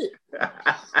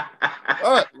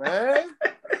 Fuck, man.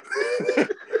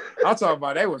 I'm talking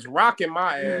about they was rocking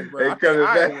my ass, bro. I think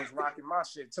I was rocking my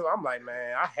shit too. I'm like,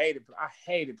 man, I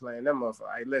hated playing them motherfuckers.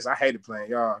 Like, listen, I hated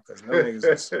playing y'all because them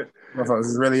niggas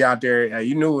was really out there.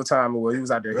 You knew what time it was. He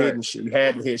was out there hitting shit. You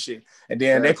had to hit shit. And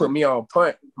then they put me on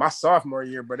punt my sophomore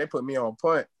year, but they put me on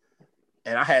punt.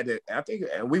 And I had to,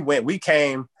 and we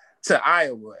came to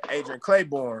Iowa. Adrian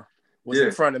Claiborne was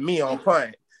in front of me on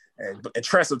punt. And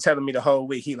Tressel telling me the whole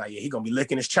week, he like, yeah, he gonna be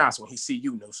licking his chops when he see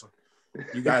you, Newsome.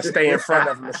 You gotta stay in front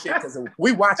of him and shit. Cause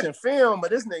we watching film, but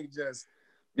this nigga just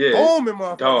booming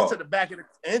motherfuckers to the back of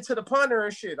into the punter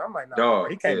and shit. I'm like, nah, bro,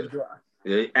 he can't be dry.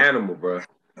 Yeah, animal, bro.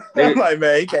 I'm like,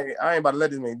 man, he can't. I ain't about to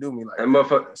let this man do me like that.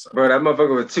 Motherfucker, so. Bro, that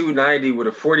motherfucker was 290 with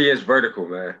a 40-inch vertical,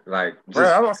 man. Like, just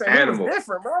bro, I'm saying animal. He was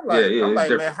different, bro. I'm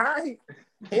like, man, how he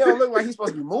don't look like he's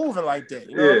supposed to be moving like that.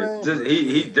 You know what I mean? Just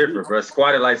he's different, bro.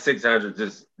 Squatted like 600,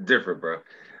 just different, bro.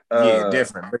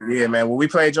 Different. But yeah, man. When we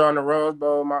played y'all on the road,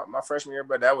 bro, my freshman year,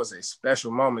 bro, that was a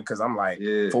special moment because I'm like,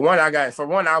 for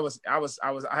one,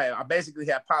 I basically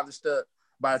had polished up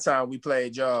by the time we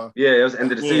played y'all. Yeah, it was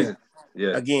end of the season.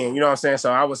 Yeah. Again, you know what I'm saying?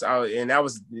 So and that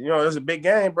was, you know, it was a big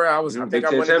game, bro. I think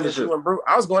I went against you and Bruce.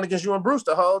 I was going against you and Bruce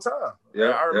the whole time. Yeah.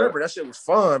 I remember that shit was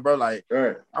fun, bro. Like,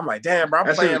 I'm like, damn, bro,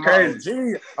 I'm playing my OGs.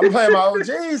 I'm playing my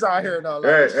OGs out here though.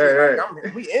 Like,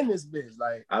 like we in this bitch.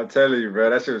 Like, I'm telling you, bro,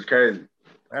 that shit was crazy.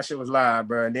 That shit was live,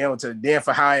 bro. And then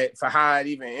for how it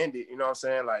even ended, you know what I'm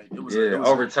saying? Like it was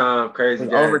overtime, crazy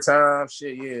game. Overtime,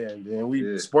 shit, yeah. And then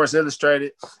we Sports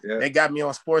Illustrated. Yeah. They got me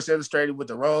on Sports Illustrated with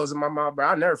the rose in my mouth, bro.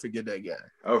 I'll never forget that game.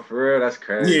 Oh, for real? That's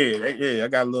crazy. Yeah. I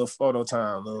got a little photo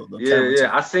time, little camera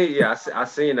time. I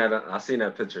seen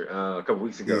that picture a couple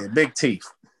weeks ago. Yeah, big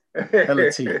teeth. Hella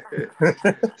teeth.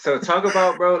 So talk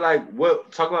about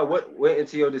what went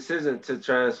into your decision to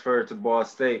transfer to Ball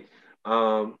State.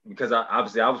 Because I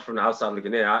was from the outside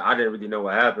looking in. I didn't really know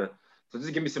what happened. So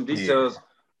just give me some details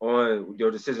on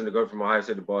your decision to go from Ohio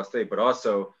State to Ball State, but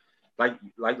also like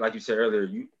you said earlier,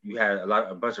 you had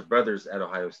a bunch of brothers at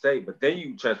Ohio State, but then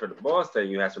you transferred to Ball State.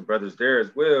 And you had some brothers there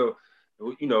as well.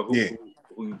 You know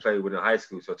who you played with in high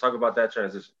school. So talk about that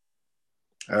transition.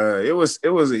 It was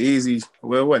easy.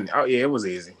 Well, it wasn't. Oh yeah, it was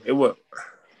easy. It was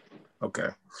okay.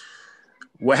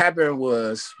 What happened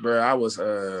was, bro, I was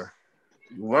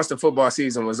once the football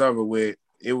season was over with,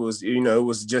 it was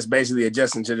just basically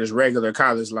adjusting to this regular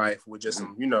college life with just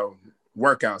some,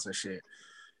 workouts and shit.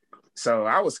 So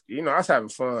I was having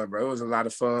fun, bro. It was a lot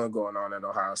of fun going on at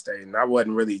Ohio State, and I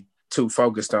wasn't really too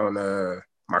focused on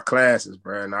my classes,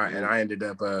 bro. And I ended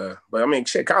up, but I mean,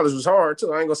 shit, college was hard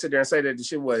too. I ain't gonna sit there and say that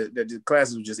the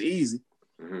classes were just easy,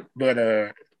 but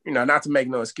not to make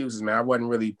no excuses, man. I wasn't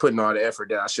really putting all the effort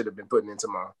that I should have been putting into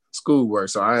my schoolwork.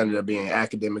 So I ended up being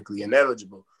academically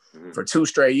ineligible for 2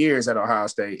 straight years at Ohio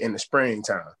State in the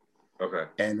springtime. Okay.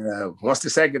 And once the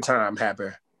second time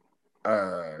happened,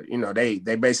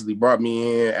 they basically brought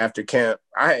me in after camp.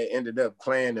 I had ended up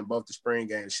playing in both the spring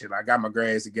games and shit. I got my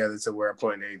grades together to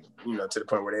the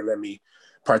point where they let me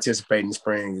participate in the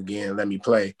spring again, let me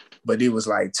play. But it was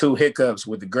like 2 hiccups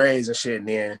with the grades and shit, and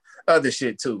then other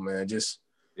shit too, man. Just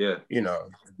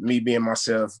me being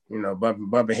myself,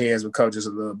 bumping heads with coaches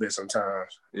a little bit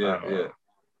sometimes.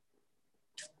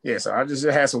 So I just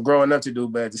had some growing up to do,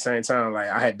 but at the same time, like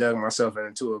I had dug myself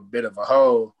into a bit of a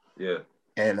hole. Yeah.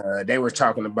 And they were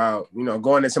talking about,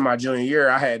 going into my junior year,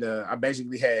 I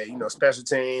basically had, special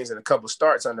teams and a couple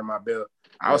starts under my belt.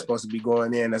 I was supposed to be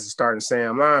going in as a starting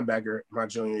Sam linebacker my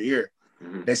junior year.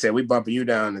 Mm-hmm. They said, we bumping you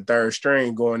down the 3rd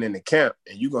string going into camp,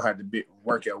 and you're going to have to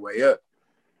work your way up.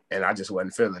 And I just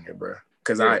wasn't feeling it, bro.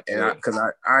 Because I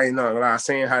ain't know. I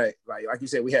seen how, like you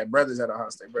said, we had brothers at Ohio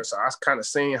State, bro. So I was kind of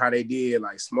seeing how they did,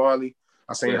 like Smalley.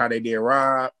 I seen how they did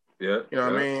Rob. Yeah. You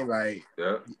know what I mean? Like,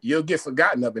 you'll get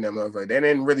forgotten up in that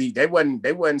motherfucker.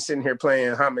 They wasn't sitting here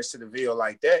playing homage to the Ville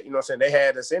like that. You know what I'm saying? They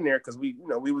had us in there because we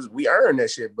earned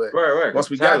that shit. But once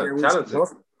we got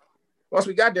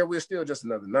there, we were still just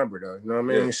another number, though. You know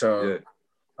what I mean? So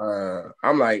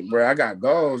I'm like, bro, I got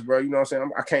goals, bro. You know what I'm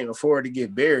saying? I can't afford to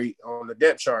get buried on the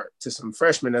depth chart to some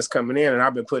freshmen that's coming in, and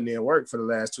I've been putting in work for the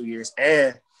last 2 years.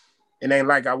 And it ain't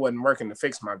like I wasn't working to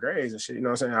fix my grades and shit. You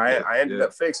know what I'm saying? I ended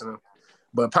up fixing them.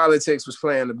 But politics was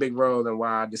playing a big role in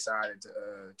why I decided to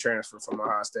transfer from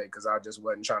Ohio State, because I just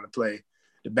wasn't trying to play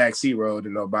the backseat role to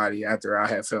nobody after I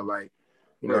had felt like,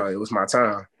 it was my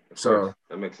time. So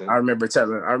that makes sense. I remember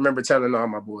telling all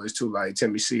my boys too, like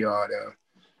Timmy C, all them.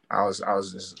 I was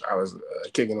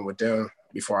kicking it with them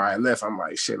before I left. I'm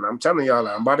like, shit, man, I'm telling y'all,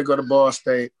 like, I'm about to go to Ball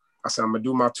State. I said, I'm gonna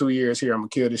do my 2 years here. I'm gonna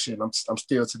kill this shit. I'm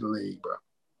still to the league, bro.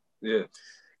 Yeah.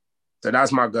 So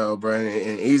that's my goal, bro. And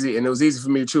it was easy for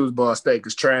me to choose Ball State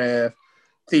because Trav,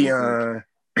 Theon,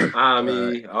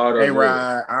 Ami, all those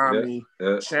A-Rod, Ami,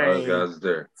 Shane. All those guys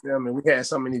there. I mean, we had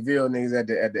so many Ville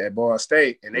niggas at Ball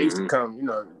State, and they used to come,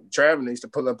 Trav and they used to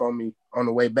pull up on me on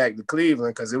the way back to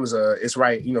Cleveland because it's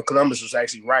right, Columbus was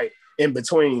actually right in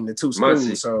between the 2 schools.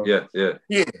 Muncie. So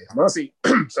Muncie.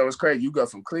 So it's crazy. You go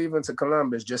from Cleveland to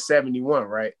Columbus, just 71,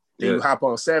 right? Then you hop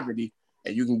on 70,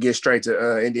 and you can get straight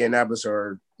to Indianapolis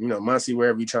or Muncie,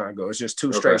 wherever you're trying to go. It's just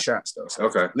 2 straight shots though.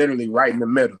 So literally right in the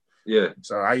middle. Yeah.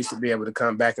 So I used to be able to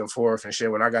come back and forth and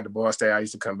shit. When I got to Ball State, I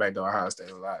used to come back to Ohio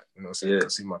State a lot, so I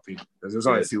could see my people because it was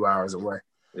only a few hours away.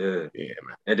 Yeah,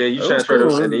 man. And then you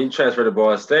transferred to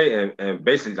Ball State, and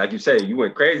basically, like you say, you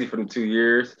went crazy for them 2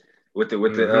 years with the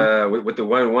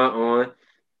 1-1 on,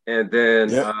 and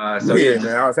then man, I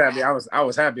was happy. I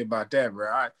was happy about that,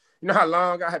 bro. You know how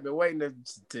long I had been waiting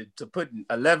to put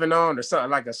 11 on or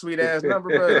something, like a sweet ass number,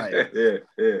 bro. Like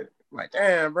yeah. Like,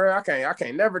 damn, bro, I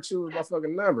can't never choose my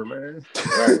fucking number, man.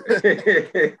 Right.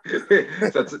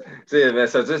 Man.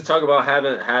 So just talk about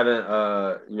having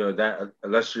that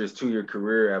illustrious 2-year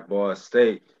career at Ball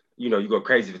State. You go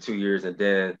crazy for 2 years, and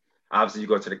then obviously you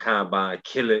go to the combine,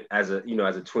 kill it as a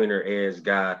tweener edge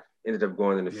guy. Ended up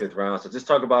going in the 5th round. So just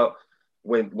talk about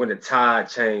when the tide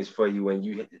changed for you, when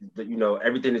you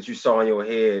everything that you saw in your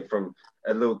head from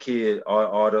a little kid,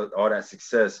 all that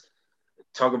success.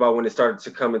 Talk about when it started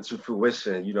to come into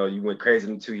fruition. You went crazy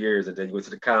in 2 years, and then you went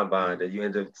to the combine, and you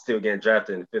ended up still getting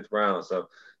drafted in the 5th round. So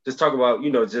just talk about,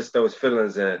 just those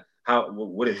feelings and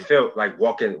what it felt like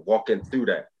walking through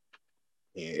that.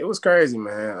 Yeah, it was crazy,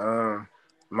 man.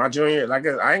 My junior, like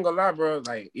I ain't gonna lie, bro.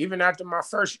 Like even after my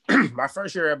first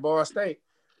year at Ball State,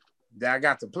 that I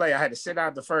got to play, I had to sit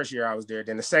out the first year I was there.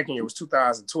 Then the second year was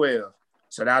 2012,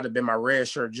 so that would have been my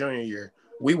redshirt junior year.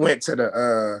 We went to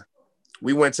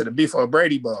the Beef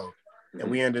O'Brady Bowl, and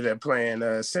we ended up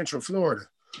playing Central Florida.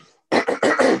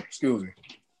 Excuse me.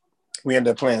 We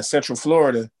ended up playing Central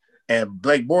Florida, and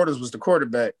Blake Borders was the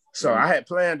quarterback. So I had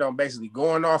planned on basically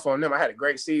going off on them. I had a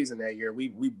great season that year. We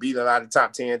beat a lot of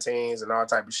top 10 teams and all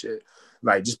type of shit.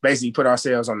 Like just basically put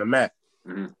ourselves on the map.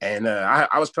 And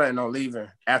I was planning on leaving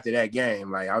after that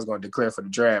game. Like I was going to declare for the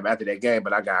draft after that game,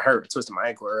 but I got hurt, twisted my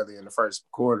ankle early in the first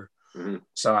quarter.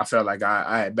 So I felt like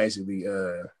I had basically,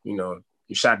 you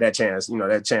shot that chance.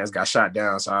 That chance got shot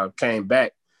down. So I came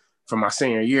back for my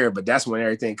senior year, but that's when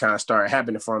everything kind of started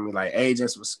happening for me. Like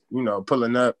agents was,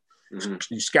 pulling up.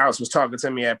 Scouts was talking to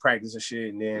me at practice and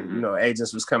shit. And then,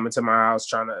 agents was coming to my house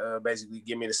trying to basically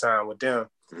get me to sign with them.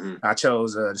 I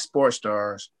chose the Sports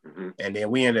Stars. And then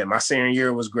we ended up, my senior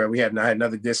year was great. I had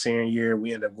another good senior year.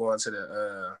 We ended up going to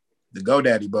the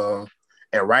GoDaddy Bowl.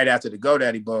 And right after the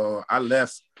GoDaddy Bowl, I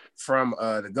left from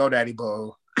the GoDaddy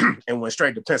Bowl and went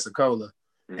straight to Pensacola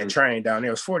and trained down there.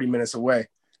 It was 40 minutes away.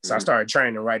 So I started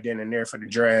training right then and there for the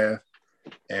draft.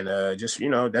 And just,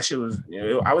 that shit was,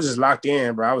 I was just locked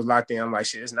in, bro. I was locked in. I'm like,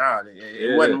 shit, it's not.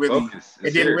 It wasn't really,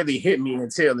 it didn't really hit me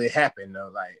until it happened,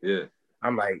 though. Like,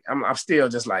 I'm like, I'm still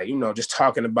just like, just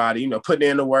talking about it, putting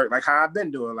in the work, like how I've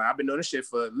been doing. Like, I've been doing this shit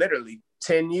for literally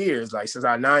 10 years. Like, since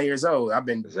I was 9 years old, I've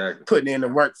been putting in the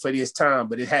work for this time,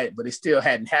 but it still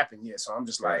hadn't happened yet. So I'm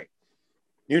just like,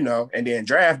 and then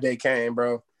draft day came,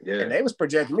 bro. Yeah. And they was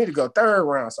projecting me to go 3rd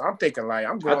round. So I'm thinking like,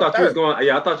 I thought you was going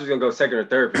to go 2nd or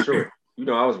 3rd for sure.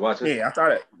 I was watching. Yeah, I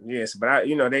thought it. Yes, but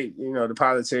they, the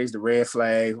politics, the red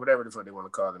flag, whatever the fuck they want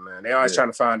to call it, man. They always trying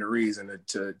to find a reason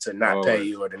to not pay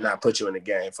you or to not put you in the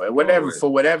game for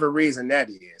whatever reason that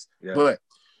is. Yeah. But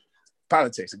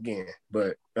politics again.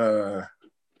 But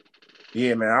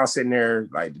yeah, man, I was sitting there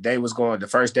like the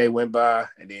first day went by,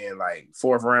 and then like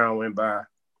 4th round went by.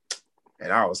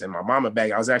 And I was in my mama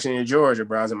back. I was actually in Georgia,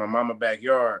 bro. I was in my mama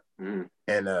backyard.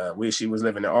 And she was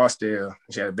living in Austell.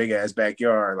 She had a big ass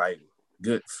backyard, like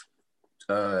good.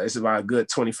 It's about a good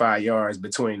 25 yards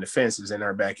between the fences in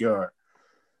her backyard.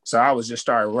 So I was just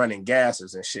started running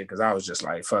gases and shit because I was just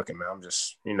like, fucking man, I'm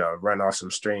just, run off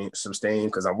some steam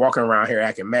because I'm walking around here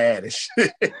acting mad and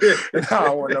shit. And I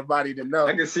don't want nobody to know.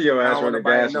 I can see your ass running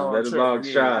gases, man. It's long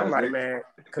shot. I'm like, man,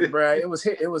 because bro, it was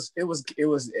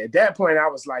at that point I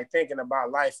was like thinking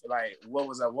about life, like what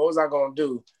was I gonna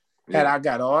do had I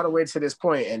got all the way to this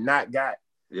point and not got,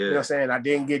 you know what I'm saying? I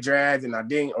didn't get drafted and I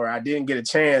didn't get a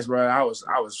chance, bro. I was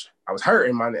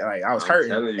hurting I was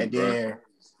hurting, and then.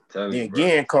 Then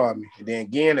Ginn called me. And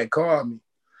then Ginn had called me.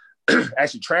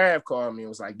 Actually, Trav called me and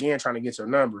was like, Ginn trying to get your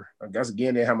number. I guess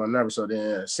Ginn didn't have my number. So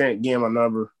then I sent Ginn my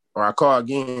number, or I called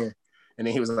Ginn. And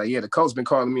then he was like, yeah, the coach been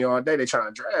calling me all day. They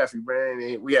trying to draft you, man.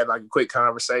 And we had like a quick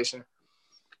conversation.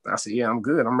 I said, yeah, I'm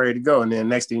good. I'm ready to go. And then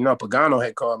next thing you know, Pagano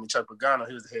had called me. Chuck Pagano,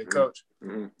 he was the head coach.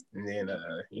 And then,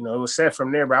 it was set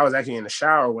from there. But I was actually in the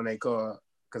shower when they called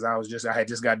because I had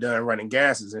just got done running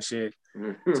gases and shit.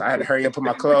 So I had to hurry up, put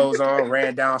my clothes on,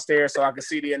 ran downstairs so I could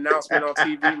see the announcement on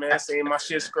TV, man. Seeing my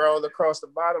shit scroll across the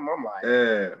bottom. I'm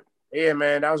like, yeah,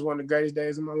 man, that was one of the greatest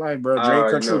days of my life, bro.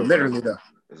 Dream come true. Literally, though.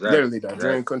 Literally, though.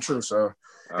 Dream come true. So,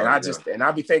 and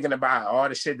I be thinking about all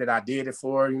the shit that I did it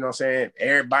for, you know what I'm saying?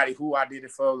 Everybody who I did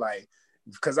it for, like,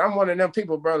 because I'm one of them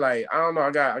people, bro. Like, I don't know,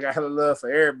 I got hella love for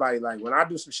everybody. Like, when I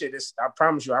do some shit, I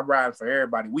promise you, I ride for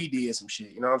everybody. We did some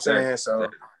shit, you know what I'm saying? So,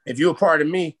 if you're a part of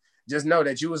me, just know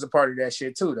that you was a part of that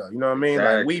shit too, though. You know what I mean?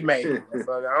 Like, we made it. I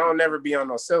don't never be on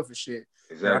no selfish shit.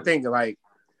 And I think, like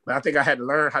But I think I had to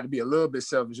learn how to be a little bit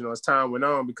selfish, you know, as time went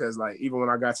on, because like even when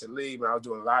I got to the league, I was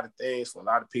doing a lot of things for a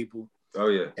lot of people. Oh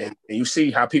yeah, and you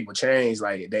see how people change,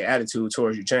 like their attitude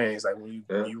towards you change, like when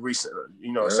you reach,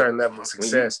 you know, a certain level of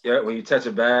success. When you touch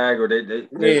a bag, or they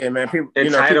man, people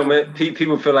entitlement.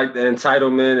 People feel like the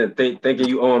entitlement and thinking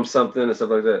you owe them something and stuff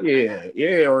like that.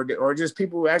 Yeah, or just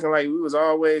people acting like we was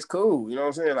always cool. You know what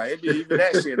I'm saying? Like it'd be even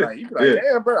that shit. Like you be like,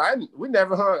 damn, bro, we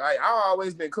never hung. I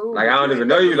always been cool. Like I don't even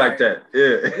know you like that.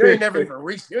 Yeah, you ain't never even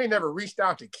reached. You ain't never reached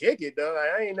out to kick it though.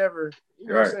 Like I ain't never. You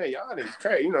know what I'm saying? Y'all niggas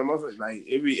crazy. You know, motherfuckers, like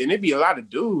it'd be a lot of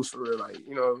dudes for real. Like,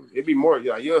 you know, it'd be more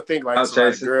like you'll think like it's a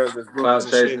lot of girls with boobs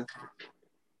and shit.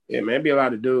 Yeah, man, it'd be a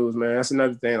lot of dudes, man. That's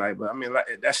another thing. Like, but I mean, like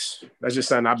that's just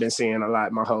something I've been seeing a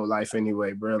lot my whole life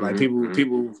anyway, bro. Like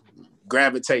people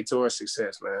gravitate towards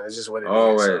success, man. It's just what it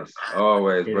is.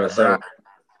 Always, bro. So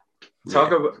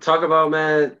talk about,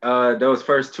 man, those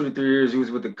first 2 to 3 years you was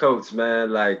with the Colts,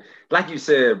 man. Like you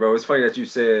said, bro. It's funny that you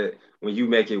said when you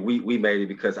make it, we made it,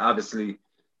 because obviously,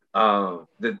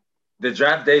 the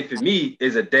draft day for me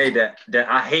is a day that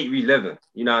I hate reliving.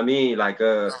 You know what I mean? Like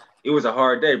it was a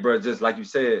hard day, bro. Just like you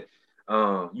said,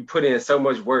 you put in so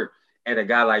much work, and a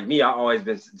guy like me, I always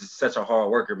been just such a hard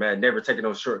worker, man. Never taking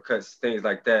no shortcuts, things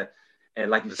like that.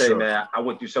 And like you say, man, I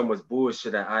went through so much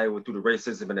bullshit at Iowa, through the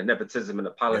racism and the nepotism and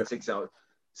the politics.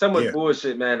 So much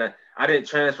bullshit, man. I didn't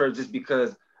transfer just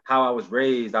because how I was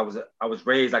raised. I was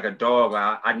raised like a dog.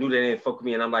 I knew they didn't fuck with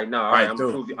me, and I'm like, no, all right, I'm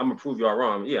gonna prove y'all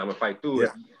wrong. Yeah, I'm gonna fight through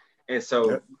it. And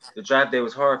so the draft day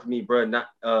was hard for me, bro. Not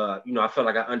you know, I felt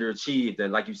like I underachieved,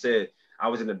 and like you said, I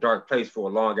was in a dark place for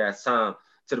a long ass time,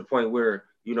 to the point where,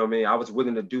 you know what I mean, I was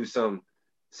willing to do some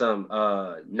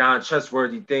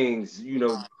non-trustworthy things, you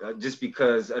know, just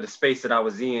because of the space that I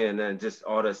was in and just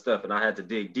all that stuff. And I had to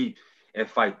dig deep and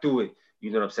fight through it,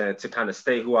 you know what I'm saying, to kind of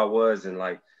stay who I was, and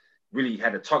like really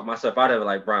had to talk myself out of it.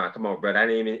 Like, Brian, come on, bro, that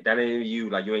ain't even you.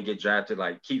 Like, you ain't get drafted.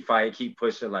 Like, keep fighting, keep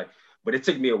pushing. Like, but it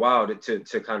took me a while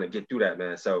to kind of get through that,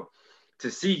 man. So to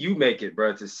see you make it,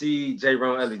 bro, to see J.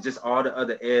 Ron Ellie, just all the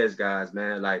other edge guys,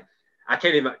 man, like I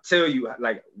can't even tell you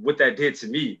like what that did to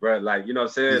me, bro. Like, you know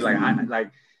what I'm saying?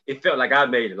 Like it felt like I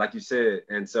made it, like you said.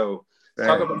 And so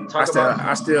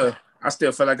I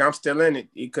still feel like I'm still in it,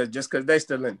 because they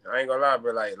still in it. I ain't gonna lie,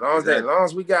 bro. Like long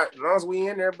as we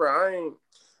in there, bro,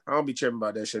 I don't be tripping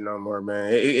about that shit no more, man.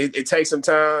 It takes some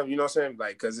time, you know what I'm saying?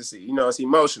 Like, cause it's, you know, it's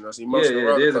emotional. It's emotional.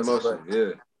 Yeah, it is emotional.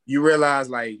 Yeah. You realize,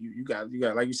 like, you got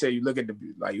like you said, you look at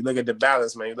the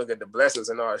balance, man. You look at the blessings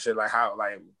and all that shit, like how,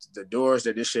 like, the doors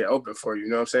that this shit opened for you. You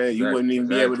know what I'm saying? Exactly, you wouldn't even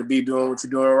be able to be doing what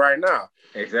you're doing right now.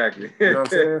 Exactly. You know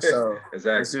what I'm saying? So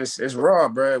exactly. It's raw,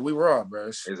 bro. We raw, bro.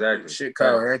 Exactly. Shit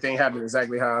cold. Everything happened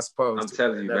exactly how it's supposed to.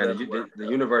 I'm telling you, man. The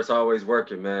universe always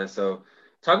working, man. So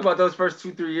talk about those first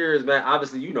 2-3 years, man.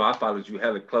 Obviously, you know, I followed you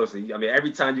hella closely. I mean,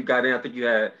 every time you got in, I think you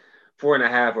had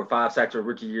 4.5 or 5 sacks your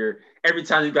rookie year. Every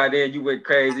time you got in, you went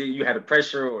crazy. You had a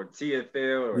pressure or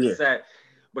TFL or a sack,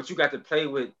 but you got to play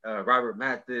with Robert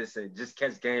Mathis and just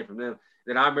catch game from them.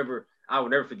 Then I remember, I will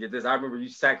never forget this. I remember you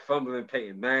sacked fumbling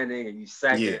Peyton Manning, and you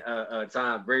sacked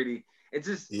Tom Brady. It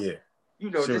just, you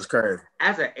know, just crazy.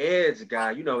 As an edge guy,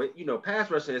 you know,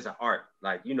 pass rushing is an art.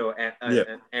 Like, you know,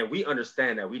 and we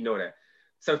understand that. We know that.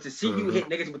 So to see you hit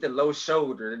niggas with the low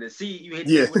shoulder, and to see you hit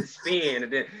niggas with the spin,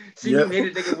 and then see you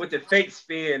hit a nigga with the fake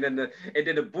spin, and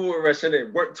then the bull rush, and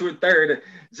then work to a third, and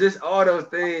just all those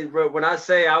things, bro. When I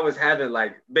say I was having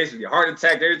like basically a heart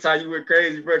attack every time you went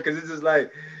crazy, bro, because it's just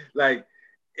like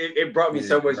it brought me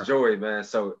so much joy, man.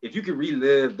 So if you could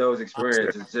relive those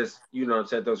experiences, just, you know what I'm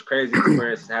saying, those crazy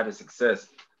experiences, having success,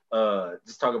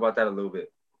 just talk about that a little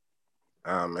bit.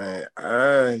 Oh man,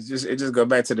 it just go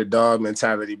back to the dog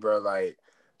mentality, bro. Like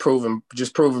proving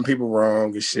people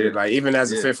wrong and shit. Like even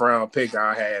as a 5th round pick,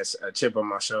 I had a chip on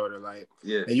my shoulder. Like,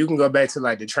 and you can go back to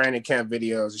like the training camp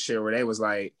videos and shit where they was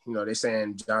like, you know, they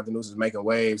saying Jonathan Newsome was making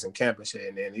waves and camp and shit.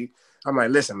 And then I'm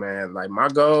like, listen, man, like my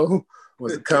goal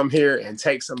was to come here and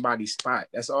take somebody's spot.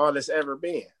 That's all it's ever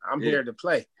been. I'm here to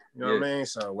play. You know what I mean?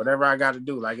 So whatever I got to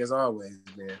do, like it's always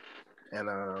been.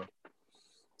 And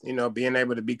you know, being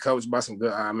able to be coached by some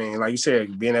good, I mean, like you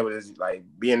said, being able to like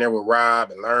be in there with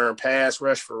Rob and learn pass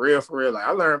rush for real. Like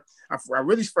I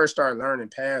really first started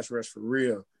learning pass rush for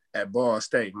real at Ball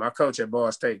State. My coach at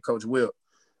Ball State, Coach Wilt,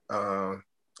 and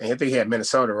I think he had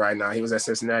Minnesota right now. He was at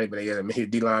Cincinnati, but he was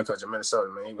D-line coach at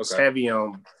Minnesota, man. He was heavy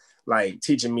on like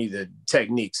teaching me the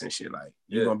techniques and shit. Like,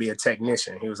 you're going to be a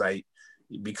technician. He was like,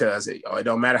 because it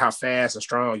don't matter how fast or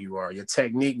strong you are, your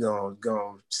technique going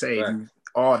to save you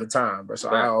all the time, bro. So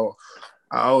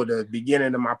I owe the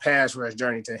beginning of my pass rush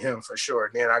journey to him for sure.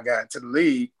 Then I got to the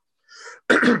league,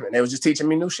 and they was just teaching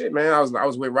me new shit, man. I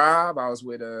was with Rob. I was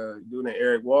with dude named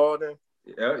Eric Walden.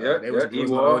 They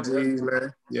was my OGs,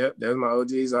 man. Yep, they was my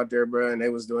OGs out there, bro, and they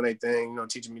was doing their thing,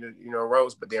 teaching me the,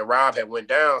 ropes. But then Rob had went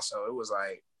down, so it was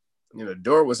like, the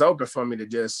door was open for me to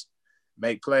just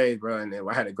make plays, bro. And then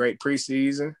I had a great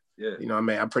preseason. Yeah.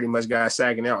 I pretty much got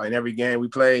sacking out in every game we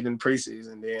played in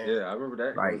preseason. Then I remember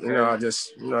that. Like,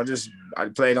 I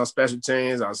played on special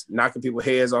teams. I was knocking people's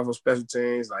heads off of special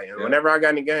teams. Like, whenever I got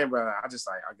in the game, bro, I just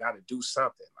I got to do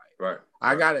something. Like,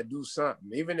 I got to do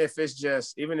something. Even if it's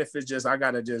just, I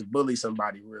got to just bully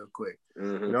somebody real quick.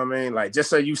 Mm-hmm. You know what I mean? Like, just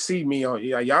so you see me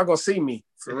y'all gonna see me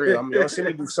for real. Y'all see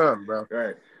me do something, bro.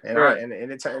 Right. And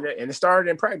it started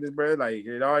in practice, bro. Like,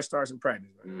 it always starts in practice.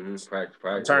 Mm-hmm. Practice.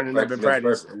 I'm turning up in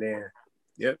practice, and then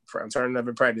I'm turning up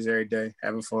in practice every day,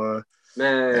 having fun.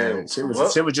 Man, shit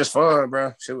was just fun,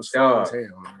 bro. Shit was fun as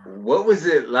hell, man. What was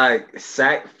it like,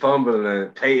 sack fumbling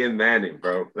Peyton Manning,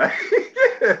 bro? Like,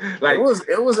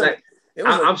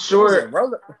 I'm sure,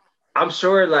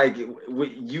 like,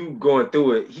 with you going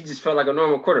through it, he just felt like a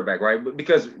normal quarterback, right? But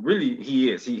because really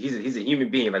he is. He's a human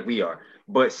being like we are.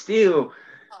 But still,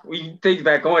 when you think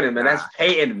back on it, man, that's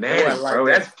Peyton Manning, bro.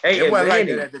 That's Peyton Manning. It wasn't like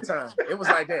that at the time. It was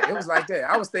like that.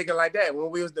 I was thinking like that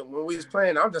when we was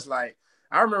playing. I'm just like,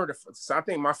 I remember I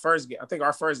think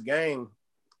our first game,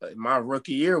 my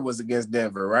rookie year was against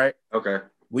Denver, right? Okay.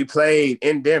 We played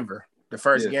in Denver the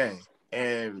first game,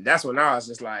 and that's when I was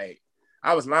just like,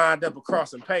 I was lined up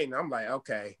across from Peyton. I'm like,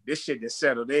 okay, this shit just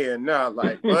settled in now.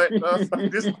 Like, what? I'm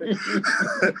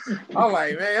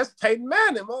like, man, that's Peyton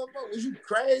Manning, motherfucker. Is you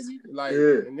crazy? Like,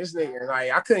 and this nigga,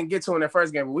 like, I couldn't get to him in that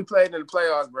first game, but we played in the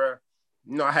playoffs, bro.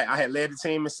 I had led the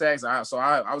team in sacks, so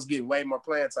I was getting way more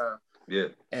playing time. Yeah.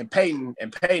 And Peyton,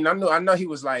 I know he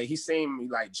was like, he seen me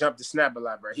like jump the snap a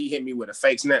lot, bro. He hit me with a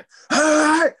fake snap.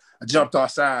 I jumped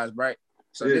off sides, right?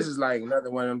 So this is like another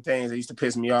one of them things that used to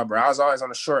piss me off, bro. I was always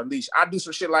on a short leash. I do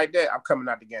some shit like that, I'm coming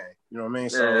out the game. You know what I mean?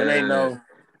 So it ain't no.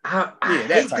 I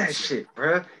hate that shit,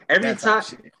 bro. Every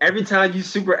time you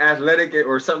super athletic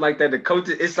or something like that, the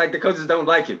coaches, it's like the coaches don't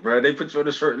like it, bro. They put you on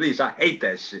a short leash. I hate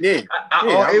that shit. It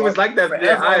was like that for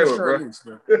Iowa, bro.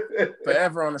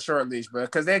 Forever on a short leash, bro.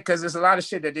 Because there's a lot of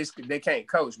shit that they can't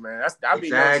coach, man. I be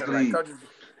exactly. Like,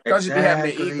 coaches be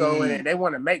having their ego in it. They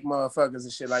want to make motherfuckers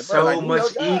and shit like, bro, so like,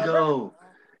 much ego.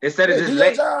 Instead of just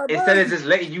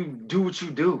letting you do what you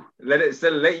do.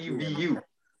 Instead of letting you be you.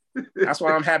 That's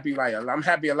why I'm happy. Like, I'm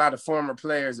happy a lot of former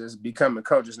players is becoming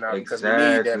coaches now because we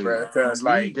need that, bro. Because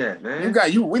like,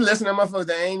 we listen to motherfuckers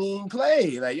that ain't even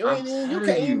play. Like, you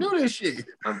can't even do this shit.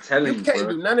 I'm telling you, you can't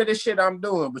do none of this shit I'm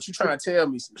doing. But you trying to tell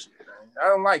me some shit, man. I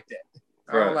don't like that.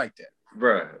 I don't like that,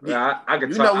 bro. I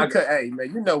can talk. Hey,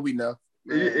 man, we know.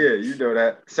 Man. Yeah, you know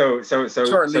that. So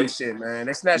short leash shit, man.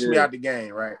 They snatched me out the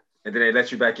game, right? And then they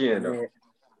let you back in, though.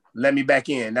 Let me back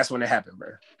in. That's when it happened, bro.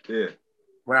 Yeah.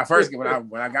 When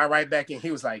I got right back in, he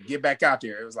was like, "Get back out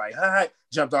there." It was like, "Hi,"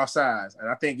 jumped off sides, and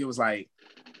I think it was like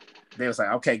they was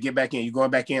like, "Okay, get back in. You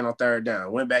going back in on third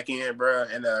down?" Went back in, bro.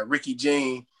 And Ricky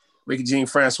Jean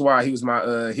Francois, he was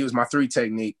my 3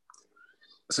 technique.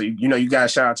 So you got to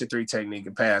shout out to 3 technique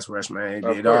and pass rush, man.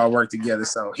 It all worked together.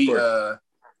 So he held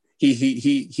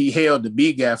the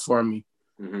B gap for me,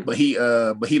 but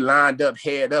he lined up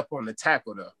head up on the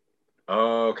tackle though.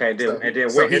 Oh, okay. And then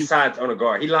went inside on the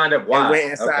guard. He lined up wide. And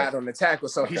went inside on the tackle.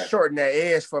 So he shortened that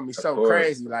edge for me so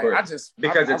crazy. Like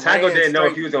because the tackle didn't know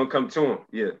if he was gonna come to him.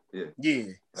 Yeah.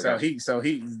 So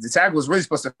the tackle was really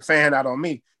supposed to fan out on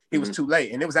me. He was too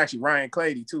late, and it was actually Ryan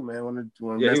Clady too, man.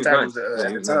 When best tackles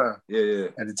at the time. Yeah.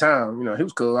 At the time, he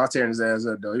was cool. I was tearing his ass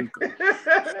up though. He was cool.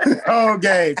 Whole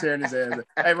game tearing his ass up.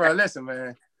 Hey, bro, listen,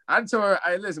 man. I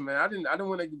didn't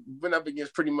want to win up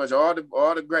against pretty much all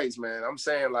the greats, man. I'm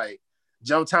saying like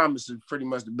Joe Thomas is pretty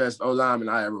much the best O-lineman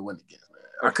I ever went against, man.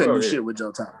 I couldn't do shit with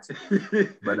Joe Thomas.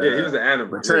 But he was an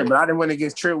animal. But I didn't win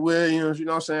against Trent Williams, you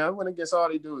know what I'm saying? I went against all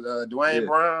these dudes. Dwayne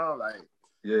Brown, like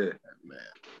man.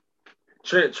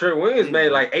 Trent Williams made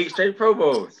like 8 straight Pro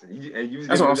Bowls.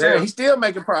 That's what I'm saying. He's still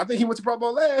making Pro. I think he went to Pro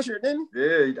Bowl last year, didn't he?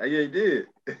 Yeah, he did.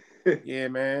 Yeah,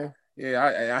 man.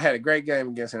 Yeah, I had a great game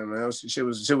against him, man. Shit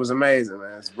was amazing,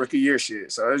 man. It's rookie year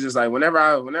shit. So it was just like whenever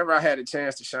I had a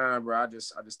chance to shine, bro, I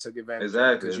just took advantage.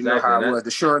 Exactly. Because you know how it was. The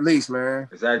short leash, man.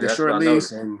 Exactly. The short leash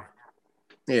and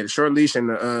the short leash and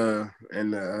the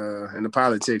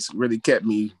politics really kept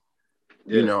me,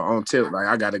 on tilt. Like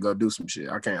I got to go do some shit.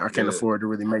 I can't afford to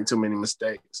really make too many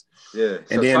mistakes. Yeah.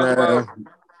 And then I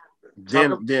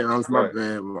was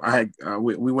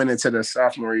we went into the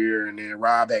sophomore year, and then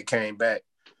Rob had came back.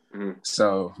 Mm-hmm.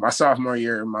 So my sophomore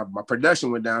year, my production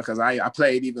went down because I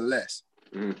played even less.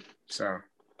 Mm-hmm. So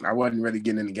I wasn't really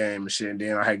getting in the game and shit. And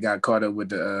then I had got caught up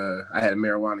with I had a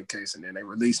marijuana case, and then they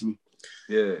released me.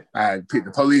 Yeah.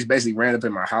 The police basically ran up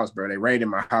in my house, bro. They raided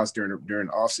my house during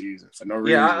the off season for no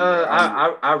reason.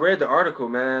 Yeah, I read the article,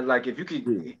 man. Like, if you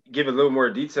could give a little more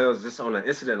details just on the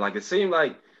incident, like it seemed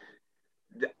like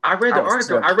I read the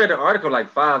article. I read the article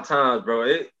like 5 times, bro.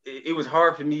 It was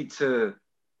hard for me to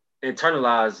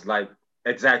internalize like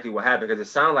exactly what happened because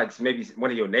it sounded like maybe one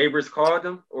of your neighbors called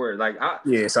them or like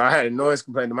so I had a noise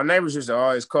complaint. My neighbors used to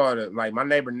always call it, like my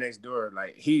neighbor next door,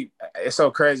 like it's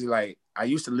so crazy. Like I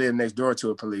used to live next door to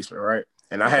a policeman, right?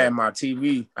 And I had my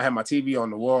TV on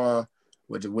the wall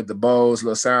with the Bose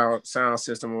little sound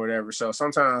system or whatever. So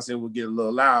sometimes it would get a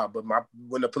little loud. But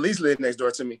when the police lived next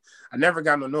door to me, I never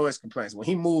got no noise complaints. When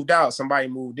he moved out, somebody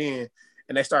moved in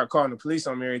and they started calling the police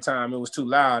on me every time it was too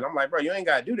loud. I'm like, bro, you ain't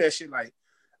gotta do that shit. Like,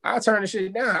 I'll turn the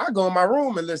shit down. I'll go in my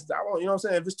room and listen. I won't, you know what I'm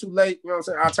saying? If it's too late, you know what I'm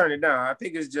saying? I'll turn it down. I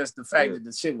think it's just the fact that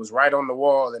the shit was right on the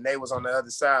wall and they was on the other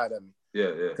side of me.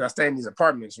 Yeah. Because I stay in these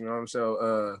apartments, you know what I'm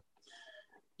saying?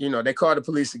 So, they called the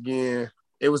police again.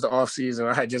 It was the off season.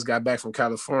 I had just got back from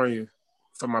California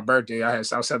for my birthday. I was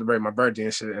celebrating my birthday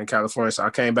and shit in California. So I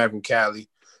came back from Cali.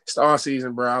 It's the off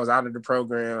season, bro. I was out of the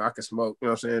program. I could smoke, you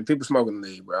know what I'm saying? People smoking the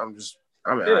lead, bro.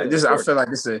 I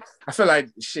feel like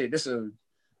this is an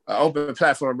open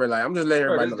platform, bro. Like, I'm just letting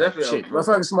everybody know, like, shit,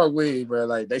 motherfuckers smoke weed, bro.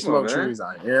 Like, they smoke trees.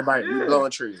 Like, everybody, we blowing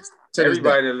trees.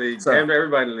 Everybody in the league,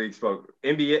 everybody in the league smoke.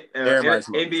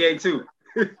 NBA too.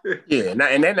 Yeah,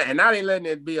 and now they letting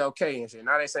it be okay and shit.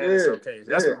 Now they saying it's okay.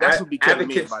 That's what be killing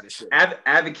me about this shit.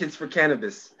 Advocates for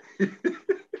cannabis.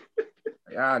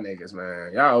 Y'all niggas,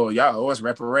 man. Y'all owe us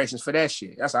reparations for that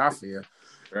shit. That's how I feel.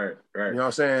 Right. You know what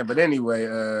I'm saying? But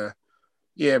anyway,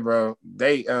 yeah, bro.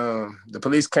 They the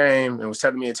police came and was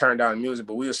telling me to turn down the music,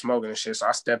 but we were smoking and shit. So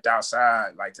I stepped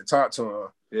outside like to talk to him.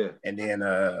 Yeah. And then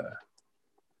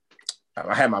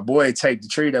I had my boy take the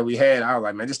tree that we had. I was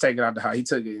like, man, just take it out the house. He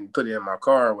took it and put it in my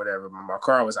car or whatever. My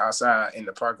car was outside in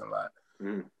the parking lot.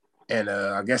 Mm. And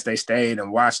I guess they stayed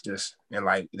and watched us. And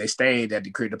like they stayed at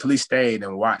the crib. The police stayed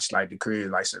and watched like the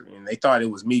crib. Like, so, and they thought it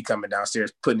was me coming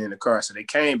downstairs putting it in the car. So they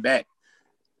came back.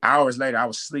 Hours later, I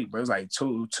was asleep, but it was like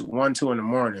 2 in the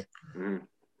morning. Mm.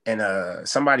 And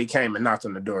somebody came and knocked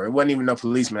on the door. It wasn't even no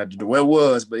policeman at the door. Well, it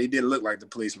was, but it didn't look like the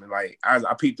policeman. Like, I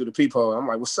peeped through the peephole. I'm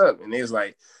like, what's up? And it was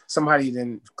like, somebody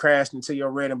then crashed into your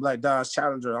red and black Dodge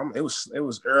Challenger. It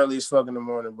was early as fuck in the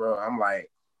morning, bro.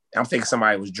 I'm thinking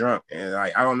somebody was drunk. And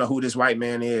like, I don't know who this white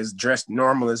man is, dressed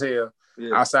normal as hell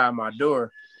outside my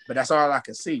door. But that's all I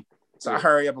could see. So I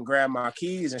hurry up and grab my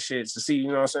keys and shit to see, you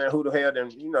know what I'm saying, who the hell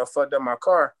then, fucked up my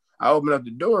car. I open up the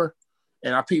door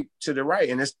and I peep to the right,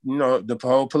 and it's,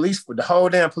 the whole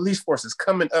damn police force is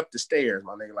coming up the stairs,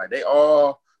 my nigga. Like, they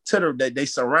all they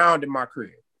surrounded my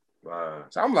crib. Wow.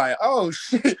 So I'm like, oh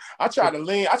shit. I try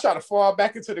to fall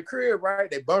back into the crib, right?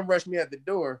 They bum rushed me at the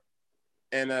door.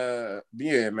 And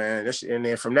yeah, man. And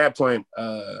then from that point,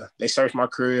 they searched my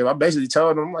crib. I basically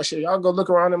told them, I'm like, shit, y'all go look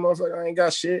around them motherfucker. I ain't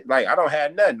got shit. Like, I don't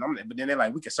have nothing. But then they're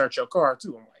like, we can search your car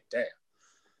too. I'm like, damn.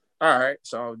 All right.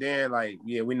 So then, like,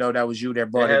 yeah, we know that was you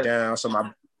that brought it down. So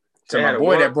my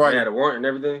boy that brought it. They had a warrant and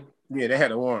everything? Yeah, they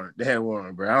had a warrant,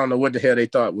 bro. I don't know what the hell they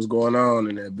thought was going on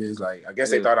in that bitch. Like, I guess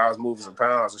they thought I was moving some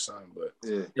pounds or something, but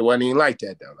it wasn't even like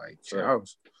that, though. Like, shit, I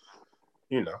was,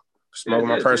 smoking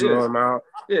my personal amount.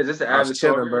 Yeah, just an average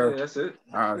chilling, bro. Yeah, that's it.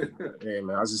 Yeah,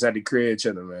 man. I was just at the crib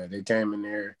chilling, man. They came in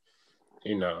there,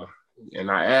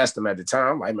 and I asked them at the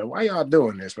time, like, man, why y'all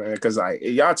doing this, man? Because like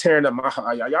y'all tearing up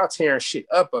y'all tearing shit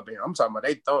up here. I'm talking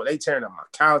about they tearing up my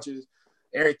couches,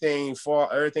 everything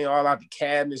all out the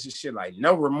cabinets and shit. Like,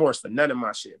 no remorse for none of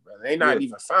my shit, bro. They not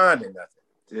even finding nothing.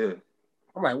 Yeah.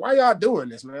 I'm like, why y'all doing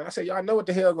this, man? I said, y'all know what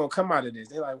the hell gonna come out of this.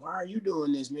 They're like, why are you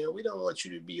doing this, man? We don't want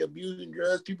you to be abusing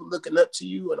drugs, people looking up to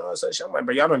you and all that shit. I'm like,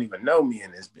 but y'all don't even know me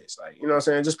in this bitch. Like, you know what I'm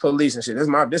saying? Just police and shit. This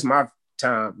my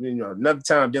time, another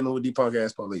time dealing with these punk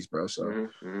ass police, bro. So,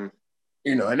 and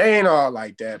they ain't all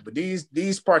like that. But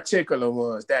these particular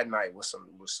ones that night was some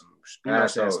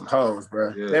some hoes,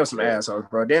 bro. Yeah, they were some assholes,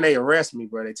 bro. Then they arrest me,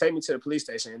 bro. They take me to the police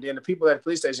station. And then the people at the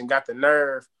police station got the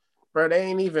nerve, bro. They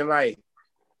ain't even like,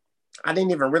 I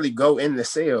didn't even really go in the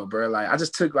cell, bro. Like, I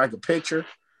just took like a picture.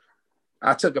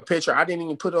 I took a picture. I didn't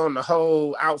even put on the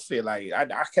whole outfit. Like, I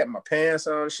kept my pants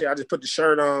on and shit. I just put the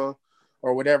shirt on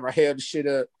or whatever. I held the shit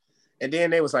up. And then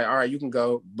they was like, all right, you can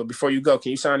go. But before you go,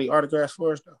 can you sign the autographs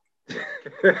for us, though?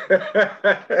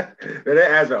 They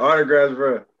asked for autographs,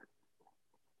 bro.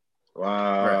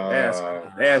 Wow.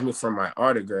 Bro, they asked me for my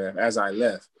autograph as I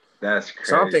left. That's crazy.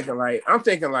 So I'm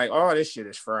thinking like, oh, this shit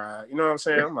is fried. You know what I'm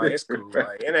saying? I'm like, it's cool.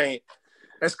 Like, it ain't.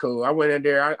 That's cool. I went in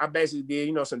there. I basically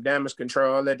did, some damage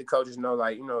control. I let the coaches know,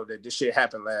 like, that this shit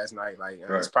happened last night. Like,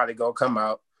 it's probably gonna come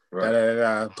out. Right.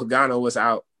 Pagano was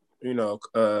out.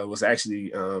 was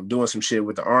actually doing some shit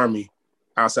with the Army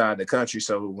outside the country.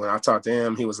 So when I talked to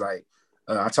him, he was like,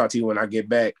 I'll talk to you when I get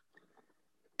back.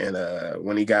 And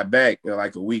when he got back,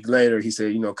 like a week later, he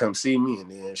said, come see me.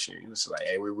 And then he was like,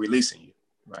 hey, we're releasing you.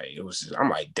 Like, it was just, I'm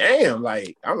like, damn.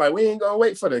 Like, I'm like, we ain't gonna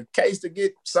wait for the case to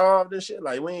get solved and shit.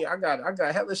 Like, I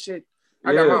got hella shit.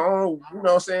 I got my own,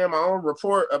 my own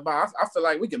report about, I feel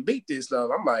like we can beat this stuff.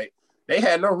 I'm like, they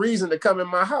had no reason to come in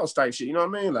my house type shit. You know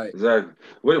what I mean? Like, exactly.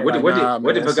 What did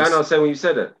Pagano say when you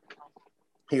said that?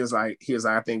 He was like,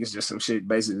 I think it's just some shit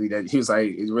basically that he was like,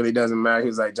 it really doesn't matter. He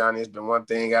was like, Johnny, it's been one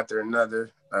thing after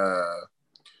another.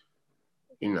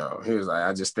 He was like,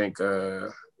 I just think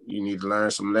you need to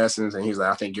learn some lessons. And he's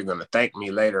like, I think you're gonna thank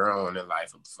me later on in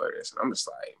life for this. And I'm just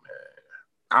like, man,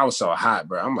 I was so hot,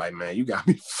 bro. I'm like, man, you got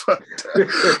me fucked up.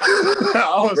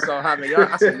 I was so hot, man.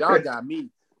 I said, y'all got me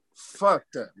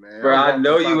fucked up, man. Bro, I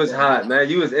know you was hot, man.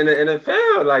 You was in the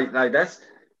NFL. Like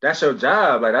that's your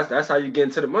job. Like that's how you get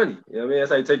into the money. You know what I mean?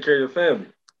 That's how you take care of your family.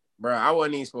 Bro, I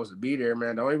wasn't even supposed to be there,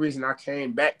 man. The only reason I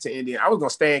came back to Indiana, I was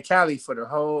gonna stay in Cali for the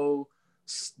whole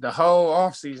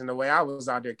offseason. The way I was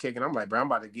out there kicking, I'm like, bro, I'm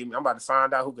about to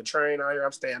find out who can train out here.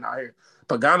 I'm staying out here.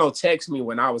 Pagano texted me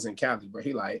when I was in Cali, bro.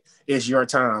 He like, it's your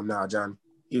time now, Johnny.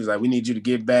 He was like, we need you to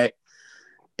get back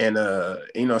and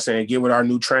get with our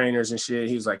new trainers and shit.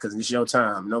 He was like, because it's your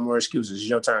time. No more excuses. It's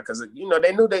your time. Because they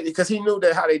knew that, because he knew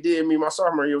that how they did me my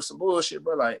sophomore year was some bullshit,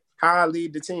 bro. Like how I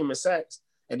lead the team in sacks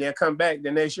and then come back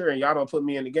the next year and y'all don't put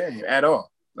me in the game at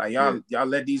all. Like y'all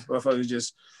let these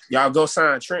motherfuckers y'all go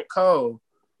sign Trent Cole.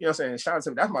 You know what I'm saying? Shout out to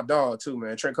him. That's my dog too,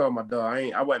 man. Trent Cole, my dog.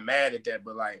 I wasn't mad at that,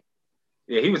 but like,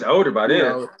 yeah, he was older by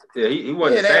then. He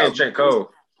wasn't the same Trent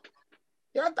Cole.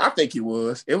 Yeah, I think he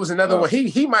was. It was another one.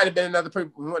 He might have been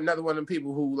another one of them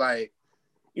people who like,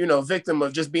 victim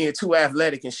of just being too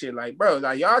athletic and shit. Like, bro,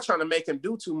 like y'all trying to make him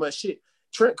do too much shit.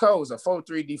 Trent Cole was a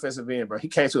 4-3 defensive end, bro. He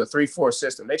came to a 3-4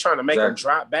 system. They trying to make him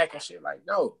drop back and shit. Like,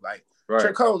 no, like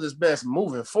Trent Cole is best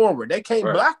moving forward. They can't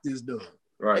block this dude.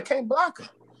 Right. They can't block him.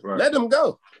 Right. Let him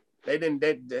go. They didn't.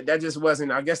 That just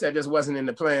wasn't. I guess that just wasn't in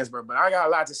the plans, bro. But I got a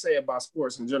lot to say about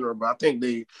sports in general. But I think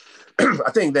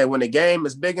I think that when the game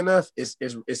is big enough, it's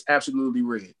absolutely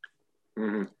rigged.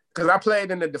 Because I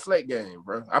played in the deflate game,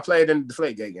 bro. I played in the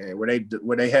deflate game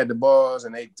where they had the balls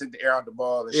and they took the air out the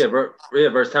ball. And shit. Bro. Yeah,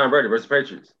 versus Tom Brady versus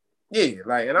Patriots. Yeah,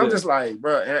 like, and I'm just like,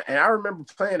 bro, and I remember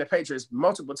playing the Patriots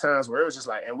multiple times where it was just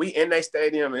like, and we in their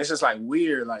stadium, and it's just like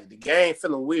weird, like the game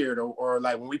feeling weird, or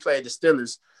like when we played the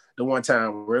Steelers the one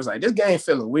time where it's like, this game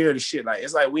feeling weird as shit, like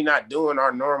it's like we not doing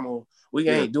our normal, we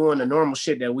ain't doing the normal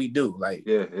shit that we do, like,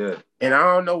 and I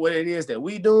don't know what it is that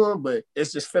we doing, but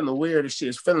it's just feeling weird as shit.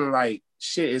 It's feeling like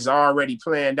shit is already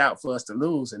planned out for us to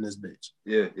lose in this bitch.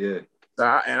 Yeah. So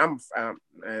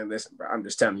and listen, bro, I'm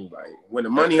just telling you, like, when the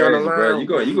money crazy, on the line,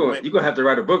 bro. You gonna have to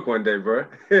write a book one day, bro.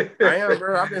 I am,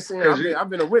 bro. I've been seeing. I've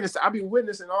been a witness. I've been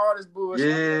witnessing all this bullshit.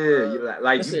 Yeah,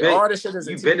 like all this shit is.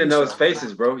 You've been in those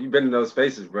spaces, bro. You've been in those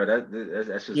spaces, bro.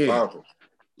 That's just powerful.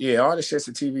 Yeah, all this shit's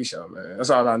a TV show, man. That's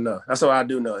all I know. That's all I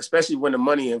do know, especially when the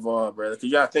money involved, brother. Because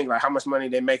you gotta think like how much money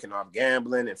they making off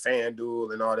gambling and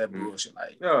FanDuel and all that bullshit.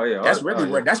 Like, that's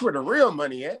where the real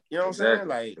money at. You know what I'm saying?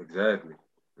 Like, exactly.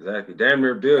 Damn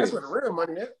near billions. That's where the real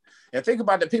money at. And think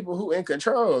about the people who in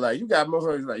control. Like, you got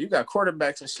motherfuckers, like, you got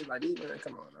quarterbacks and shit like these, man.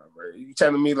 Come on now, bro. You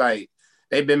telling me like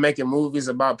they've been making movies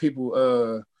about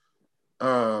people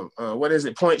what is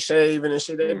it, point shaving and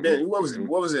shit. They've been what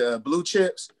was it, Blue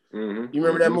Chips? You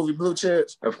remember that movie Blue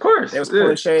Chips? Of course. It was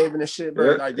point shaving and shit,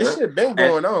 bro. Like this shit been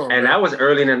going on. And that was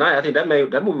early in the night. I think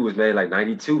that movie was made like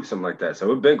 92, something like that.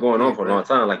 So it's been going on for a long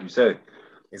time, like you said.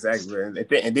 Exactly.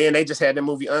 And then they just had the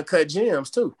movie Uncut Gems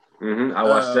too. I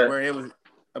watched that. Where it was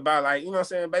about, like, you know what I'm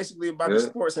saying, basically about the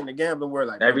sports and the gambling world.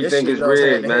 Like, everything is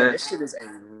rigged, man. This shit is a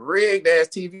rigged ass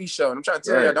TV show. And I'm trying to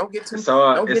tell y'all, don't get too. It's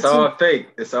all fake.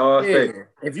 It's all fake.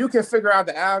 If you can figure out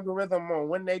the algorithm on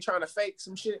when they trying to fake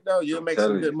some shit, though, you'll make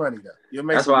some good money, though. You'll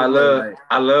make. That's why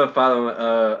I love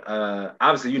following.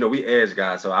 Obviously, we Edge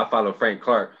guys, so I follow Frank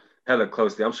Clark hella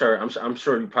closely. I'm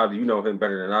sure you probably know him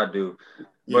better than I do.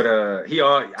 But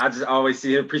I just always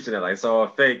see him preaching that, like, it's all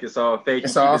fake. It's all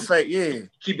fake.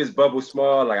 Keep his bubble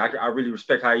small. Like, I really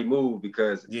respect how he moved,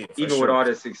 because even with all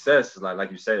this success, like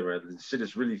you said, man, the shit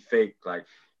is really fake. Like,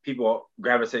 people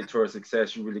gravitate towards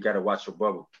success. You really got to watch your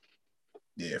bubble.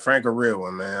 Yeah, Frank a real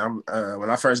one, man. When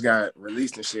I first got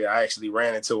released and shit, I actually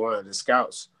ran into one of the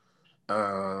scouts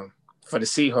for the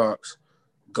Seahawks.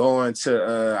 Going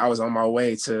to, I was on my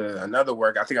way to another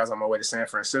work. I think I was on my way to San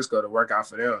Francisco to work out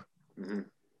for them.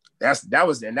 that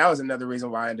was another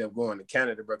reason why I ended up going to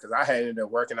Canada, bro, because I had ended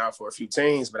up working out for a few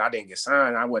teams, but I didn't get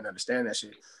signed. I wouldn't understand that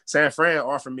shit. San Fran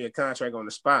offered me a contract on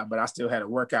the spot, but I still had to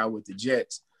work out with the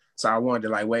Jets. So I wanted to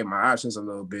like weigh my options a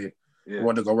little bit. Yeah. I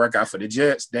wanted to go work out for the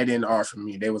Jets. They didn't offer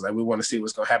me. They was like, we want to see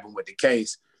what's gonna happen with the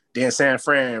case. Then San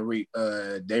Fran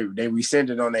they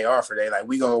rescinded on their offer. They like,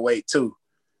 we gonna wait too.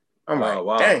 I'm like,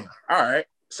 wow. Damn, all right.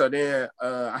 So then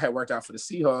I had worked out for the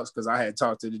Seahawks because I had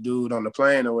talked to the dude on the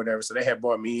plane or whatever. So they had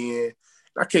brought me in.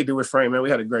 I kicked it with Frank, man. We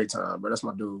had a great time, bro. That's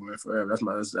my dude, man, forever.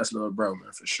 That's little bro,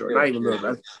 man, for sure. Yeah, Not even little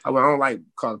bro. I don't like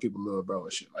calling people little bro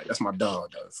and shit. Like, that's my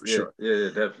dog, though, for sure. Yeah,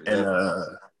 definitely.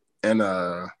 And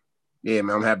yeah,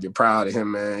 man, I'm happy and proud of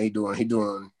him, man. He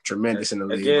doing tremendous in the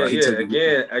league.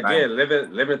 Again,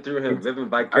 living through him, living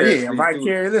vicariously. Yeah,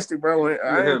 vicariously, bro.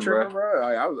 I ain't tripping, bro.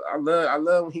 I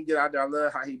love when he get out there. I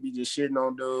love how he be just shitting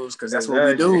on dudes because that's what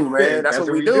we do, man. That's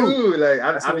what we do. Like,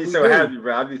 I be so happy,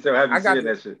 bro. I be so happy seeing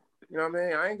that shit. You know what I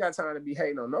mean? I ain't got time to be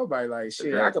hating on nobody. Like, shit,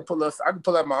 exactly. I could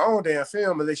pull up my own damn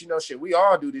film and let you know, shit, we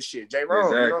all do this shit.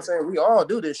 J-Ron, you know what I'm saying? We all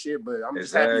do this shit, but I'm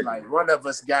just happy, like, one of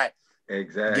us got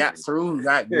through,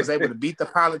 was able to beat the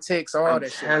politics, all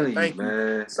that shit. Like, thank you,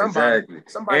 man. Somebody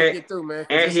get through, man.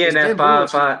 And he in that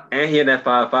 5-5, and he in that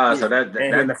 5-5, so that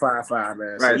in the 5-5,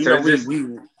 man. Right, so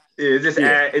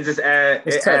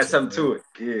it adds something to it.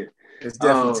 Yeah, it's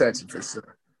definitely touching for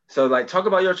sure. So, like, talk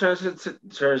about your transition to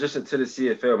the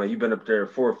CFL, man. You've been up there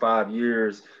 4 or 5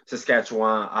 years,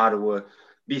 Saskatchewan, Ottawa,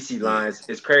 BC Lions.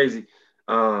 It's crazy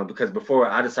because before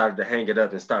I decided to hang it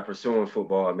up and stop pursuing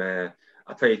football, man,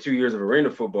 I played 2 years of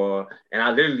arena football, and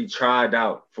I literally tried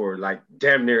out for, like,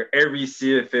 damn near every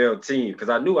CFL team because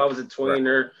I knew I was a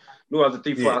tweener, knew I was a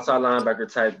 3-4 outside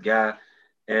linebacker type guy.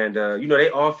 And, they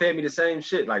all fed me the same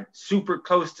shit, like, super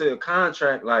close to a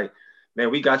contract, like, man,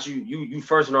 we got you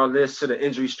first on our list to the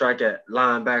injury strike at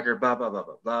linebacker, blah, blah, blah,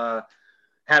 blah, blah.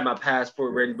 Had my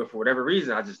passport ready, but for whatever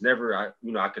reason, I just never, I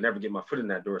could never get my foot in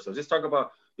that door. So just talk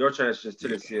about your transitions to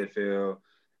the CFL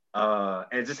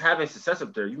and just having success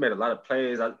up there. You made a lot of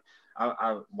plays. I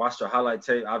watched your highlight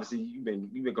tape. Obviously, you've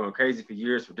been going crazy for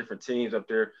years for different teams up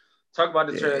there. Talk about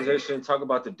the transition. Talk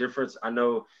about the difference. I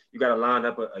know you got to line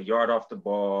up a yard off the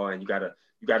ball, and you got to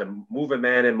move a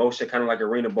man in motion, kind of like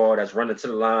arena ball that's running to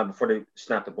the line before they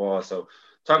snap the ball. So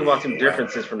talk about some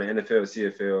differences from the NFL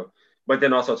to CFL, but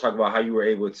then also talk about how you were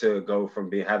able to go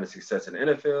from having success in the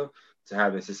NFL to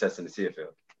having success in the CFL.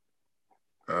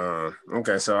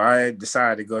 Okay, so I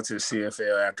decided to go to the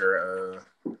CFL after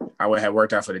I had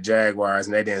worked out for the Jaguars,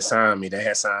 and they didn't sign me. They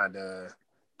had signed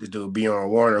this dude, Bjorn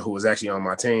Warner, who was actually on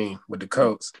my team with the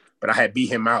Colts, but I had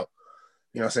beat him out,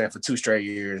 you know what I'm saying, for 2 straight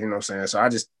years, you know what I'm saying? So I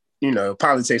just,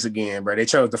 politics again, bro. They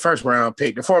chose the first round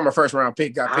pick. The former first round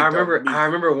pick got picked up. I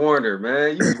remember Warner,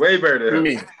 man. You was way better than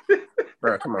me.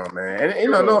 Bro, come on, man.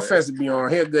 And no offense to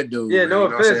Bjorn. He a good dude. Yeah, no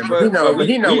offense, but we know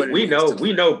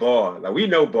ball. Like, we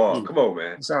know ball. Come on,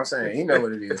 man. That's what I'm saying. He know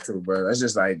what it is too, bro. It's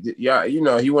just like, yeah,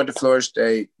 he went to Florida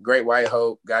State, Great White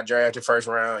Hope, got drafted first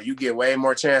round. You get way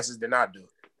more chances than I do.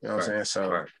 You know what I'm saying?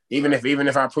 So even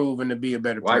if I proven to be a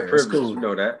better player, it's cool. You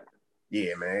know that.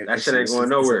 Yeah, man. That shit ain't going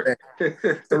nowhere.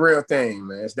 It's a real thing,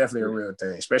 man. It's definitely a real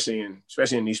thing, especially in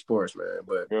these sports, man.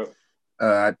 But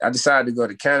I decided to go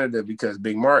to Canada because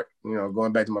Big Mark,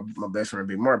 going back to my best friend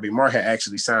Big Mark had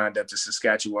actually signed up to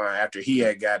Saskatchewan after he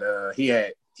had got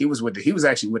he was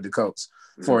actually with the Colts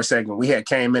for a second. We had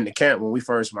came into camp when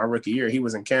my rookie year. He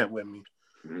was in camp with me,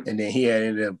 and then he had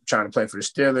ended up trying to play for the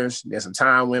Steelers. Then some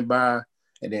time went by.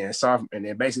 And then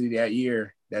basically that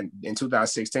year, that in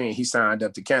 2016, he signed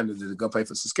up to Canada to go play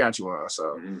for Saskatchewan.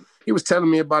 So he was telling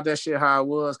me about that shit, how it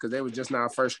was, because they was just now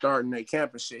first starting their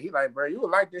camp and shit. He like, bro, you would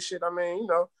like this shit. I mean,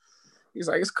 he's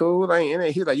like, it's cool. And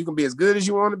he's like, you can be as good as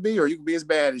you want to be, or you can be as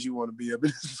bad as you want to be.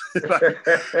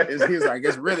 It's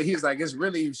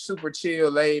really super chill,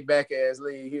 laid back ass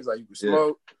league. He's like, you can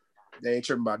smoke. They ain't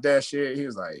tripping about that shit. He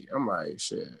was like, I'm like,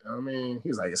 shit. I mean,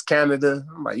 he's like, it's Canada.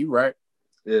 I'm like, you right.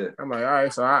 Yeah. I'm like, all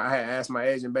right. So I had asked my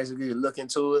agent basically to look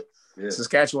into it. Yeah.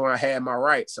 Saskatchewan had my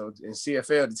rights. So in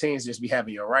CFL, the teams just be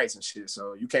having your rights and shit.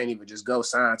 So you can't even just go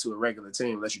sign to a regular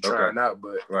team unless you're trying out.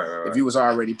 But if you was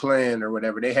already playing or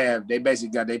whatever, they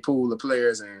basically got their pool of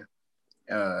players, and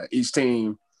each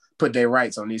team put their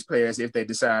rights on these players if they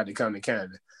decide to come to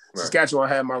Canada. Right. Saskatchewan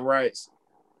had my rights.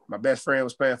 My best friend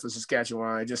was playing for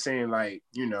Saskatchewan. It just seemed like,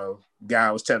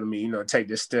 guy was telling me, take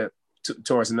this step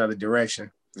towards another direction.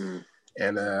 Mm.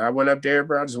 And I went up there,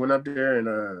 bro. I just went up there,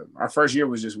 and our first year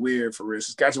was just weird for real.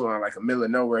 Saskatchewan, like a middle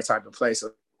of nowhere type of place.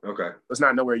 So it's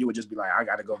not nowhere you would just be like, I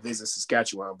got to go visit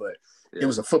Saskatchewan. But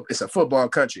it's a football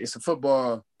country. It's a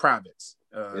football province.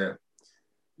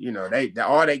 you know, they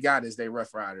all they got is they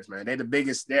Rough Riders, man.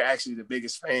 They're actually the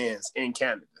biggest fans in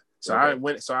Canada. So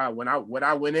what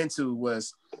I went into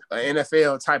was an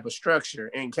NFL type of structure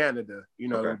in Canada, you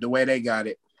know, the way they got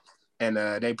it. And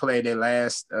they played their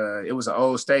last, it was an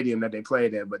old stadium that they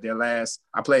played at, but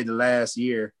I played the last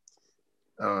year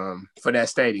for that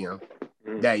stadium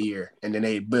that year. And then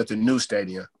they built a new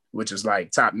stadium, which is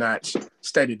like top notch,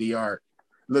 state of the art.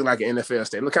 Looked like an NFL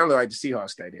stadium. Looked kind of like the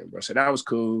Seahawks stadium, bro. So that was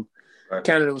cool. Right.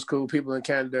 Canada was cool. People in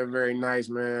Canada are very nice,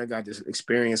 man. I got this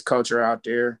experienced culture out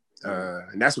there.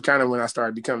 And that's what kind of when I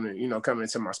started coming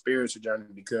into my spiritual journey,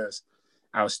 because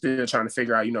I was still trying to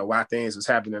figure out, you know, why things was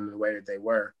happening the way that they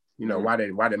were. You know, why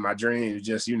did my dreams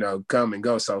just, you know, come and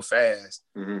go so fast,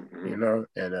 you know?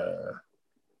 And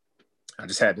I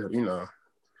just had to, you know,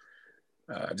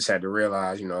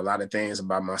 realize, you know, a lot of things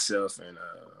about myself and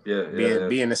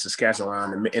being in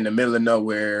Saskatchewan in the middle of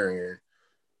nowhere, and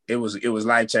it was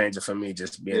life changing for me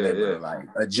just being able to like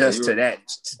adjust to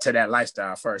that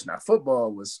lifestyle first. Now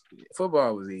football was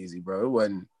easy, bro. It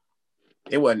wasn't.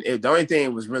 The only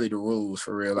thing was really the rules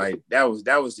for real. Like that was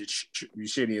the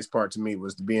shittiest part to me,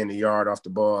 was to be in the yard off the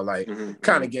ball. Like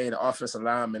kind of gave the offensive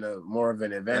lineman more of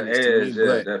an advantage to me.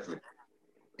 But definitely.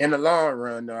 In the long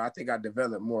run, though, I think I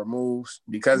developed more moves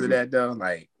because of that, though.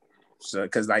 Like, so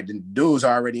because like the dude's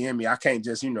already in me, I can't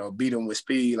just, you know, beat him with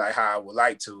speed like how I would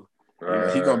like to. You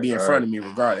know, he gonna be in front of me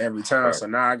regardless every time. Right. So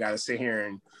now I gotta sit here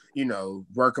and, you know,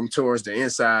 work him towards the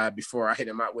inside before I hit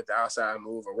him out with the outside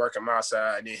move, or work him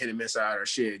outside and then hit him inside, or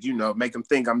shit. You know, make him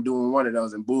think I'm doing one of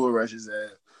those and bull rushes.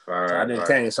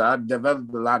 So I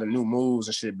developed a lot of new moves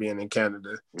and shit being in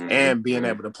Canada and being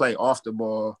able to play off the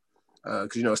ball.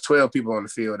 Because, you know, it's 12 people on the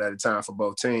field at a time for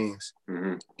both teams,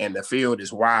 and the field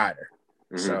is wider.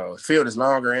 So the field is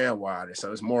longer and wider,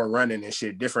 so it's more running and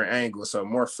shit, different angles, so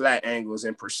more flat angles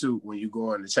in pursuit when you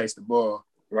go in to chase the ball.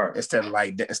 Right. Instead of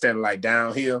like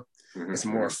downhill, it's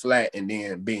more flat and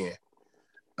then bend.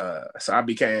 So I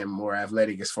became more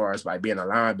athletic as far as like being a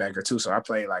linebacker too. So I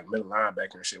played like middle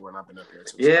linebacker and shit when I've been up here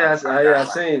too. Yeah, so I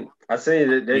seen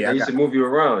that they used to move you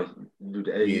around.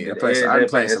 I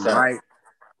played some right.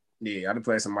 Yeah, I done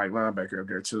played some like linebacker up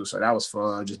there too, so that was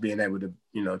fun. Just being able to,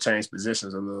 you know, change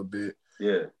positions a little bit.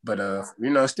 Yeah. But you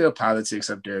know, still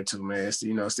politics up there too, man. It's,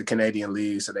 you know, it's the Canadian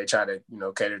League, so they try to, you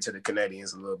know, cater to the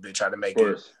Canadians a little bit, try to make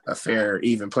it a fair,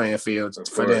 even playing field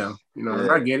for them. You know,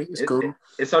 I get it. It's cool.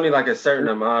 It's only like a certain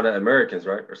amount of Americans,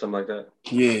 right, or something like that.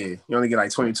 Yeah, you only get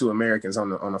like 22 Americans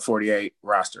on a 48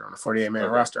 roster, on a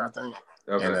 48-man roster, I think.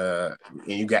 Okay.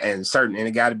 And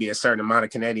it got to be a certain amount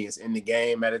of Canadians in the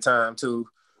game at a time too.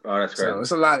 Oh, that's great. So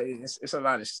it's a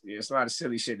lot of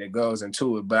silly shit that goes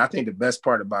into it. But I think the best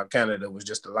part about Canada was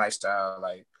just the lifestyle.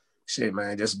 Like, shit,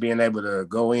 man, just being able to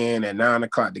go in at 9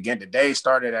 o'clock. The day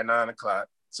started at 9 o'clock,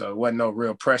 so it wasn't no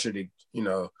real pressure to, you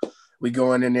know, we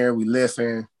going in there, we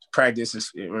lifting,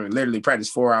 literally practice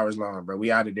 4 hours long, bro.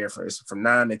 We out of there from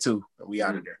 9 to 2, and we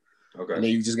out of there. Okay. And then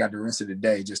you just got the rest of the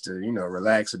day just to, you know,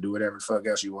 relax or do whatever the fuck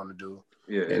else you want to do.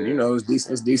 Yeah. And, you know,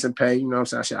 it's decent pay, you know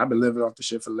what I'm saying? I've been living off the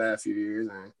shit for the last few years,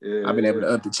 and I've been able to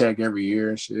up the check every year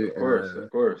and shit. Of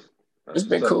course. It's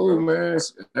been cool, man.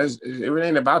 It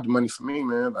ain't about the money for me,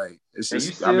 man. Like, it's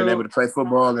just, I've been able to play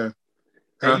football and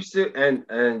and you still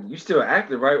you still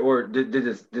active, right? Or did the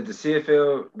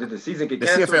CFL the season get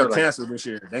canceled? The CFL canceled this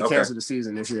year. They canceled the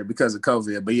season this year because of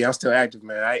COVID. But yeah, I'm still active,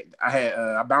 man.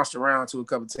 I bounced around to a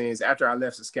couple teams after I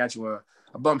left Saskatchewan.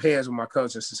 I bumped heads with my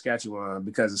coach in Saskatchewan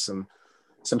because of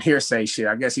some hearsay shit.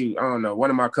 I guess I don't know.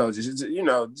 One of my coaches, you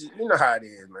know how it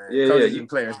is, man. Yeah, coaches and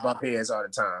players bump heads all the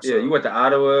time. So. Yeah, you went to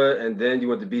Ottawa and then you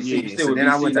went to BC. Yeah, you still with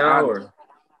BC now, or?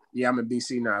 Yeah, I'm in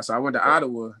BC now. So I went to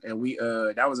Ottawa, and we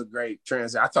that was a great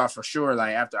transition. I thought for sure,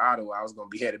 like after Ottawa, I was gonna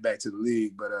be headed back to the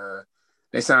league, but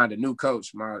they signed a new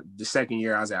coach the second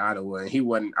year I was at Ottawa,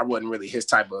 and I wasn't really his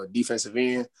type of defensive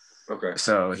end. Okay.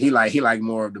 So he like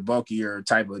more of the bulkier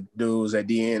type of dudes at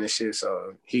the end and shit.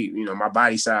 So my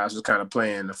body size was kind of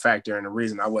playing a factor and the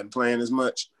reason I wasn't playing as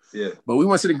much. Yeah. But we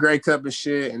went to the Grey Cup and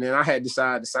shit, and then I had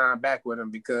decided to sign back with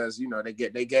him because, you know, they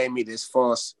gave me this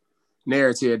false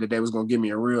narrative that they was gonna give me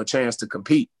a real chance to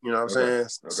compete. You know what I'm saying?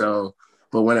 Okay. So,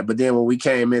 but then when we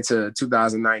came into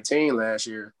 2019 last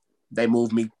year, they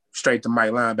moved me straight to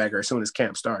Mike linebacker as soon as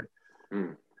camp started.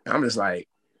 And I'm just like,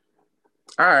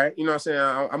 all right, you know what I'm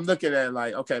saying? I'm looking at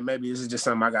like, okay, maybe this is just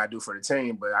something I got to do for the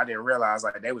team, but I didn't realize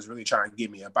like they was really trying to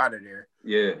get me up out of there.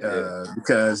 Yeah.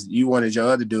 Because you wanted your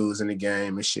other dudes in the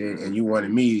game and shit, and you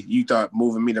wanted me, you thought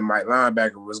moving me to Mike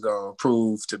linebacker was going to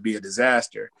prove to be a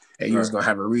disaster, and you was going to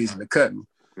have a reason to cut me.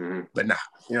 But nah,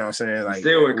 you know what I'm saying? Like,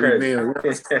 still with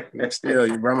crazy.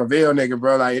 Still, bro, I'm a Ville nigga,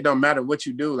 bro. Like, it don't matter what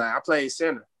you do. Like, I played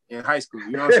center in high school.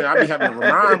 You know what I'm saying? I be having to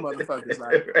remind motherfuckers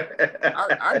like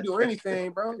I do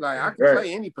anything, bro. Like I can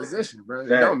play any position, bro. It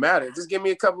don't matter. Just give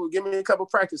me a couple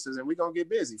practices and we're gonna get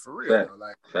busy for real. Though.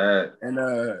 Like and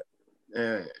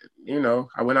you know,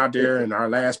 I went out there in our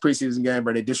last preseason game,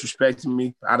 but they disrespected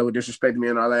me. Ottawa disrespected me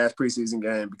in our last preseason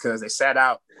game because they sat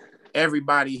out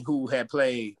everybody who had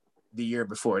played the year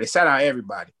before. They sat out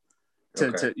everybody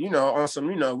to you know, on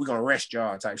some, you know, we're gonna rest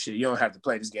y'all type shit. You don't have to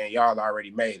play this game. Y'all already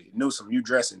made it. Newsome, you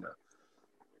dressing up.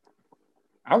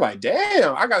 I'm like,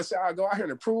 damn, I gotta go out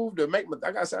here and prove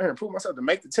myself to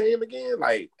make the team again.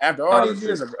 Like after all these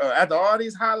years, after all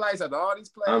these highlights, after all these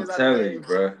plays, I'm telling you,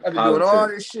 bro. After doing all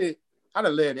this shit, I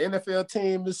done led the NFL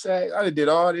team to say I done did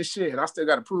all this shit, and I still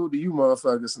gotta prove to you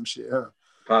motherfuckers some shit, huh?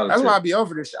 Politics. That's why I be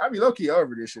over this shit. I be low key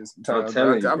over this shit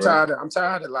sometimes. I'm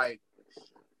tired of like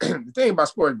the thing about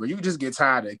sports, bro. You just get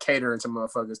tired of catering to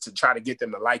motherfuckers to try to get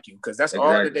them to like you, because that's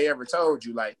all that they ever told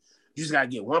you. Like, you just gotta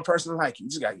get one person to like you. You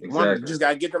just gotta get one. You just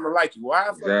gotta get them to like you. Why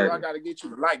the fuck do I gotta get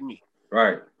you to like me?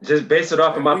 Right. Just base it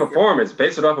off of my performance.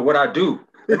 Base it off of what I do.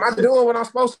 Am I doing what I'm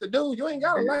supposed to do? You ain't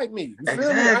gotta like me. You feel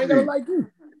me? I ain't gotta like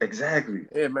you. Exactly.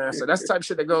 Yeah, man. So that's the type of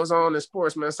shit that goes on in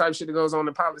sports, man. That's the type of shit that goes on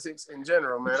in politics in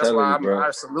general, man. That's why I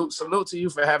salute to you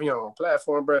for having your own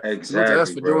platform, bro. Exactly,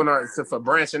 salute to us for for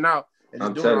branching out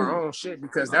and just doing our own shit,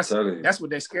 because that's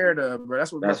what they're scared of, bro.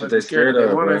 That's what they're scared of.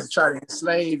 They want us to try to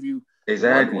enslave you.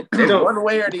 Exactly. One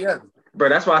way or the other. Bro,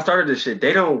 that's why I started this shit.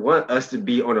 They don't want us to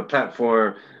be on a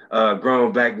platform,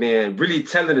 grown black men, really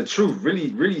telling the truth,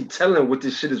 really telling what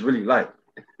this shit is really like.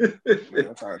 Man,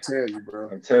 I'm trying to tell you, bro.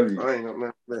 I'm telling you. I ain't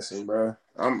gonna listen, bro.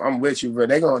 I'm with you, bro.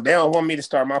 They don't want me to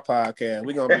start my podcast.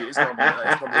 It's gonna be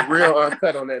real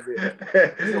uncut on that bit.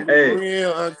 It's gonna be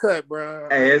real uncut, bro.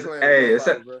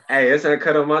 It's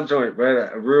uncut on my joint,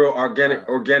 bro. Real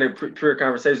organic, pure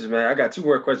conversations, man. I got 2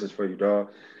 more questions for you,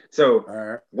 dog.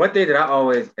 So one thing that I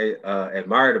always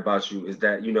admired about you is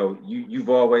that, you know, you've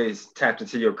always tapped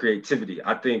into your creativity.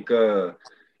 I think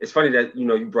it's funny that, you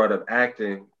know, you brought up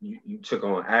acting. You took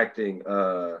on acting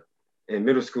in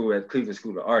middle school at Cleveland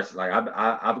School of Arts. Like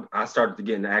I started to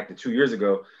get into acting 2 years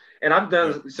ago, and I've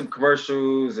done some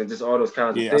commercials and just all those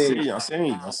kinds of things. I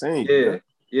seen you.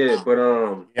 Yeah, but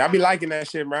I be liking that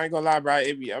shit, bro. I ain't gonna lie, bro.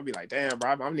 I'll be like, damn,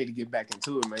 bro, I need to get back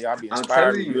into it, man. Y'all be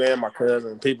inspiring me, you and my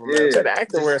cousin, people, man. Take the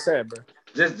acting where it's at, bro.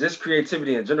 Just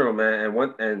creativity in general, man.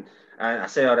 And I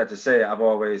say all that to say, I've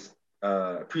always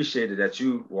appreciated that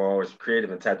you were always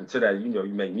creative and tapped into that. You know,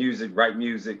 you make music, write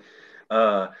music.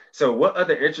 So what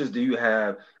other interests do you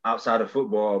have outside of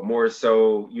football, more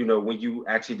so, you know, when you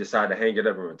actually decide to hang it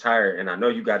up and retire? And I know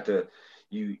you got the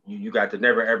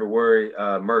Never Ever Worry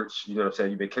merch, you know what I'm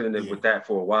saying? You've been killing it with that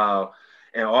for a while.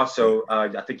 And also, I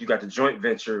think you got the joint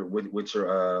venture with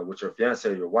your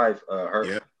fiance, your wife,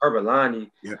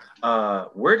 Herbalani. Yeah.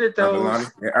 Where did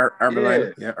those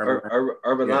Herbalani,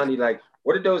 like,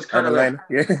 what did those kind of like?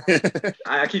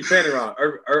 I keep saying it wrong.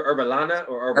 Herbalana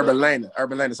or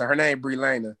Herbalana. So her name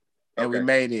Brelana, and we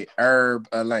made it Herb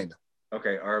Elena.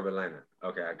 Okay, Herb Elena.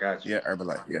 Okay, I got you. Yeah,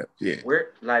 Herbalana. Yeah.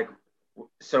 Where, like,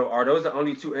 so are those the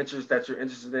only 2 interests that you're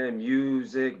interested in?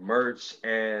 Music, merch,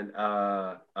 and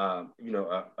you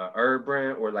know, a herb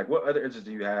brand, or like what other interests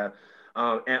do you have?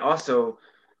 And also,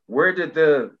 where did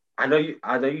I know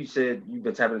you said you've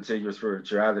been tapping into your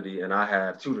spirituality, and I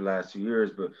have too the last 2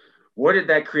 years, but where did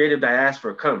that creative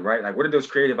diaspora come, right? Like, where did those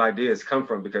creative ideas come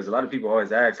from? Because a lot of people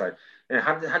always ask, like, man,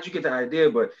 how'd you get the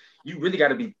idea? But you really got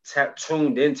to be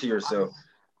tuned into yourself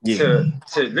to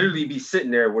literally be sitting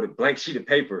there with a blank sheet of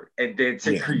paper and then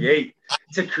to create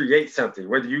something.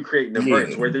 Whether you creating the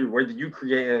merch, whether you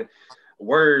creating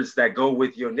words that go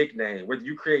with your nickname, whether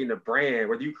you creating a brand,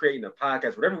 whether you creating a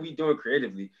podcast, whatever we doing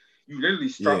creatively, you literally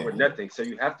start with nothing. So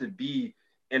you have to be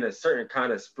in a certain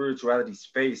kind of spirituality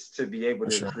space to be able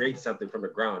to create something from the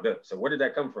ground up. So where did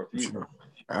that come from for you?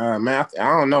 Man, I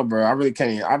don't know, bro. I really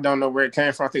can't. I don't know where it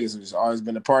came from. I think it's just always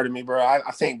been a part of me, bro. I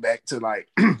think back to like,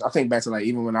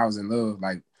 even when I was in love,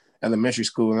 like elementary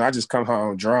school, and I just come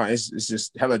home drawing. It's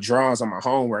just hella drawings on my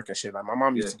homework and shit. Like my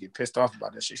mom used to get pissed off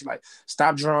about that shit. She's like,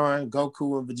 stop drawing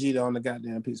Goku and Vegeta on the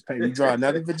goddamn piece of paper. You draw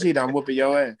another Vegeta, I'm whooping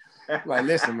your ass. Like,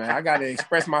 listen, man, I gotta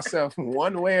express myself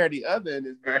one way or the other. And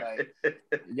it's like,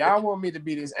 y'all want me to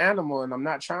be this animal, and I'm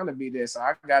not trying to be this. So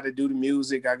I gotta do the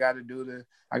music. I gotta draw.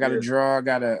 I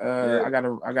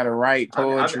gotta write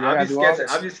poetry.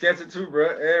 I'll be sketching too,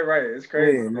 bro. Yeah, right. It's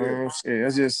crazy. Yeah, man.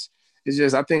 It's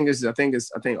just I think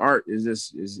art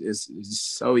is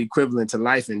so equivalent to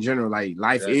life in general. Like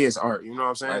life is art. You know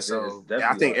what I'm saying?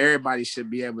 I think everybody should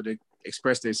be able to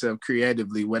express themselves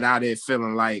creatively without it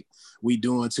feeling like we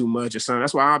doing too much or something.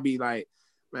 That's why I'll be like,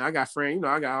 Man, I got friends, you know,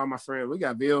 I got all my friends. We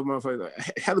got Bill,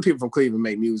 motherfuckers. Hella people from Cleveland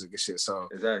make music and shit. So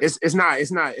exactly. it's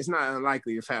not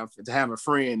unlikely to have a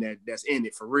friend that's in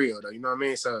it for real though. You know what I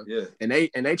mean? So yeah. And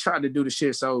they try to do the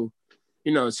shit so.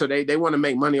 You know, so they want to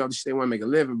make money off the shit, they want to make a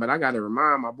living, but I got to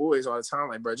remind my boys all the time,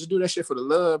 like, bro, just do that shit for the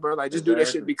love, bro. Like, just do that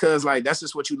shit because, like, that's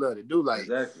just what you love to do. Like,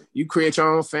 you create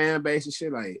your own fan base and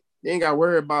shit. Like, you ain't got to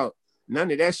worry about none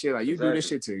of that shit. Like, you do this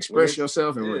shit to express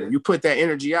yourself, and you put that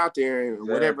energy out there, and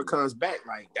whatever comes back,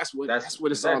 like, that's what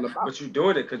it's all about. But you're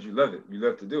doing it because you love it. You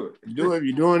love to do it. You're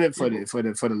doing it for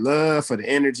the love, for the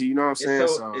energy. You know what I'm saying?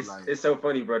 It's so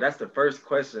funny, bro. That's the first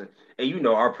question. And you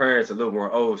know, our parents are a little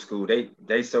more old school.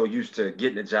 They so used to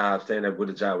getting a job, staying up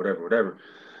with a job, whatever.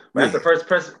 But that's the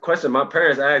first question my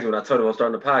parents asked me when I told them I'm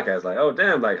starting the podcast. Like, oh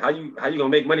damn, like how you gonna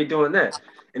make money doing that?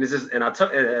 And it's just, and that's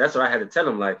what I had to tell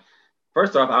them. Like,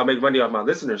 first off, I'll make money off my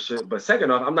listenership, but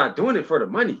second off, I'm not doing it for the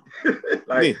money.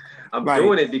 I'm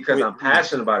doing it because I'm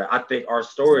passionate about it. I think our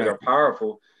stories are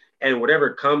powerful, and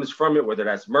whatever comes from it, whether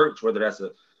that's merch, whether that's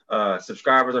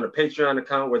subscribers on a Patreon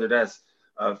account, whether that's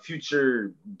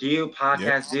future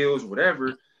podcast deals,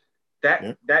 whatever,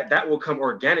 that will come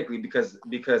organically because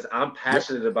I'm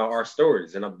passionate about our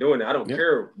stories and I'm doing it. I don't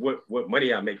care what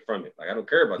money I make from it. Like, I don't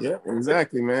care about that.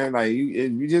 Exactly, man. Like,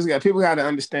 you just got people got to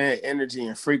understand energy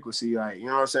and frequency. Like, you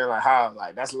know what I'm saying? Like, how,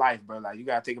 like, that's life, bro. Like, you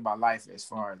got to think about life as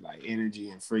far as like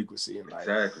energy and frequency and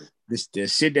like the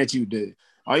shit that you do.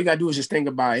 All you got to do is just think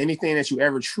about anything that you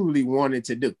ever truly wanted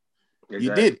to do.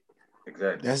 You did it.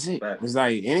 Exactly. That's it. It's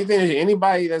like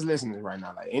anybody that's listening right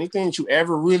now, like anything that you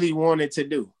ever really wanted to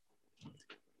do,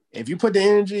 if you put the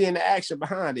energy and the action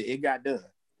behind it, it got done.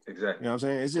 Exactly. You know what I'm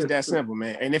saying? It's just that simple,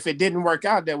 man. And if it didn't work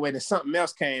out that way, then something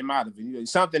else came out of it. You know,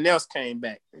 something else came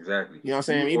back. Exactly. You know what I'm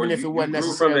saying? Even if it wasn't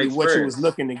necessarily what you was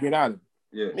looking to get out of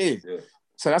it. Yeah.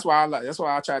 So that's why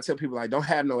I try to tell people, like, don't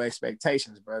have no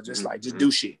expectations, bro. Just just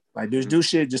do shit. Like, just do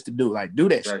shit just to do. Like, do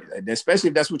that shit. Like, especially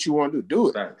if that's what you want to do. Do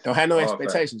it. Facts. Don't have no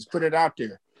expectations. Put it out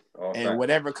there. And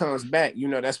whatever comes back, you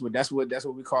know, that's what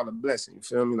we call a blessing. You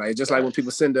feel me? Like, just like when people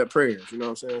send up prayers, you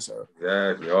know what I'm saying? So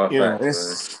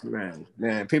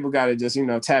man, people gotta just, you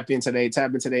know, tap into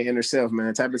their inner self,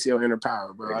 man. Tap into your inner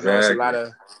power, bro. Exactly. I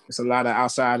know it's a lot of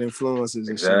outside influences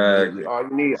and shit. All you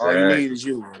need is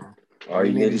you, man. All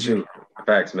you need is you.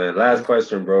 Facts, man. Last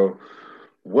question, bro.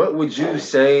 What would you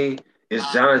say is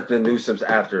Jonathan Newsome's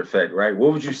after effect, right?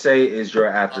 What would you say is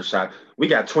your aftershock? We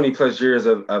got 20 plus years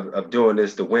of doing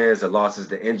this, the wins, the losses,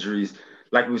 the injuries,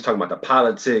 like we was talking about, the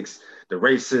politics, the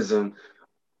racism,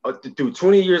 through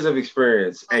 20 years of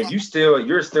experience, and you're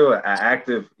still an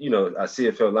active, you know, a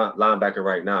CFL linebacker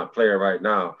right now, player right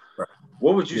now. Right.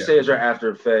 What would you say is your after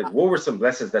effect? What were some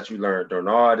lessons that you learned during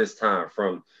all this time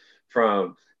from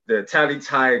the Tally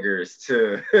Tigers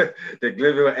to the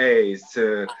Glenville A's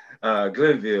to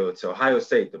Glenville to Ohio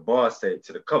State, to Ball State,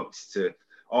 to the Colts, to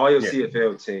all your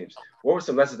CFL teams? What were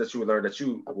some lessons that you learned that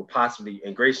you will possibly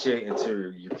ingratiate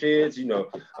into your kids, you know,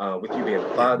 with you being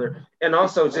a father, and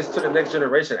also just to the next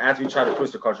generation as we try to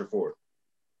push the culture forward?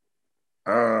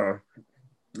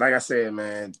 Like I said,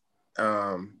 man,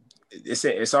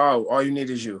 it's all you need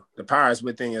is you. The power is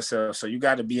within yourself. So you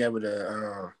got to be able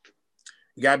to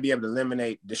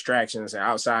eliminate distractions and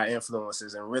outside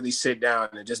influences and really sit down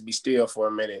and just be still for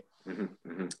a minute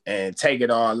and take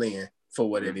it all in for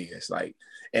what it is. Like,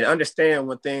 and understand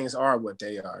when things are what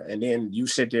they are. And then you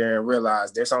sit there and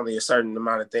realize there's only a certain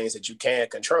amount of things that you can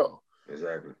control.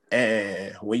 Exactly.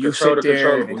 And when you sit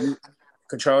there and you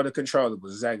control the controllables,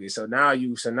 exactly. So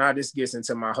now this gets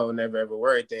into my whole never ever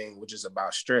worry thing, which is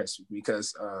about stress,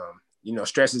 because you know,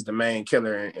 stress is the main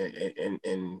killer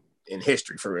in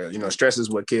history, for real. You know, stress is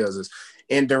what kills us,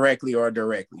 indirectly or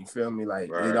directly. You feel me? Like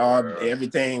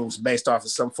everything was based off of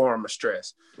some form of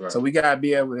stress. Right. So we gotta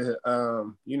be able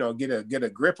to, you know, get a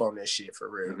grip on this shit, for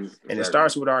real. Exactly. And it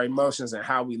starts with our emotions and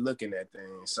how we looking at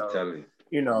things. So,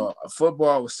 you know,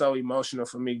 football was so emotional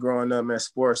for me growing up in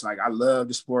sports. Like, I loved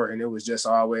the sport, and it was just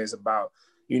always about,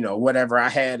 you know, whatever I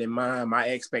had in mind, my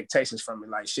expectations from it.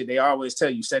 Like, shit, they always tell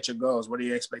you, set your goals. What are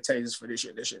your expectations for this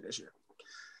year?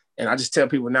 And I just tell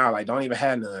people now, like, don't even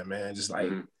have none, man. Just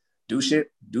like do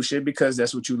shit because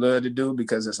that's what you love to do,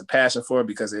 because it's a passion for it,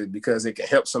 because it can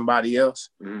help somebody else.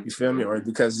 You feel me? Or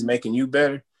because it's making you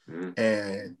better.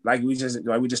 And like we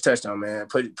just touched on, man,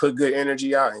 put good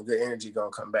energy out, and good energy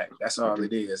gonna come back. That's all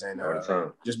it is. And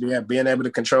just being able to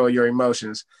control your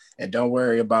emotions, and don't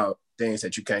worry about things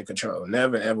that you can't control.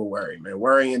 Never ever worry, man.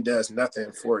 Worrying does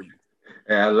nothing for you.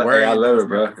 I love it,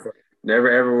 bro.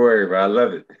 Never ever worry, bro. I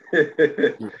love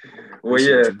it. Well,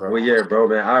 yeah, bro,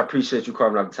 man. I appreciate you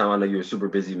carving out the time. I know you're a super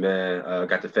busy man.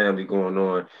 Got the family going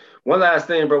on. One last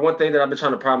thing, bro. One thing that I've been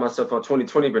trying to pride myself on.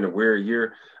 2020 been a weird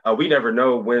year. We never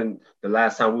know when the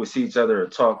last time we would see each other or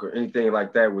talk or anything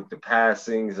like that with the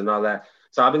passings and all that.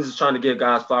 So I've been just trying to give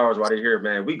guys flowers while they're here,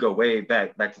 man. We go way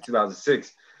back to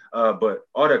 2006. But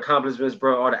all the accomplishments,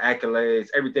 bro, all the accolades,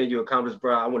 everything you accomplished,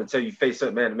 bro. I want to tell you, face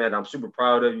up, man, man. I'm super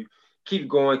proud of you. Keep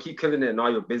going, keep killing it in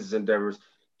all your business endeavors.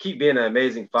 Keep being an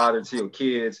amazing father to your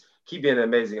kids. Keep being an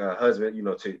amazing husband,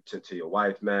 to your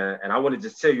wife, man. And I want to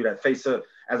just tell you that face up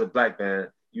as a black man,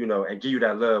 and give you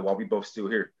that love while we both still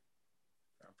here.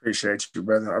 I appreciate you,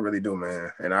 brother. I really do,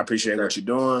 man. And I appreciate what you're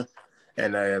doing.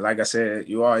 And like I said,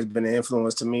 you always been an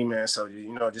influence to me, man. So,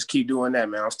 just keep doing that,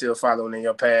 man. I'm still following in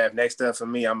your path. Next up for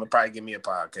me, I'm going to probably give me a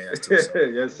podcast too. So,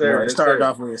 yes, sir. It started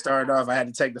off, I had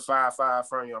to take the 5-5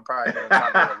 from you. I'm probably going to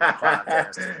follow the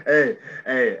podcast too.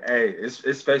 Hey,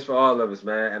 it's space for all of us,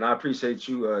 man. And I appreciate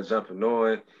you jumping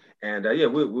on. And yeah,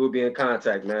 we'll be in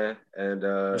contact, man. And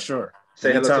for sure.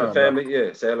 Say hello to the family. Bro.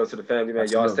 Yeah, say hello to the family, man.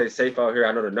 Absolutely. Y'all stay safe out here.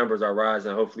 I know the numbers are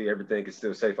rising. Hopefully everything is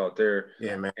still safe out there.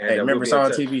 Yeah, man. And, remember, it's all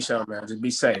a TV show, man. Just be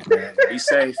safe, man. Be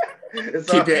safe.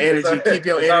 Keep your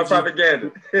energy. All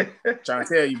propaganda. Trying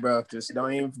to tell you, bro. Just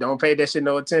don't pay that shit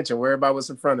no attention. Worry about what's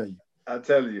in front of you. I'll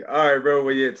tell you. All right, bro.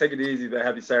 Well, yeah, take it easy, man.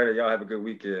 Happy Saturday. Y'all have a good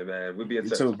weekend, man. We'll be in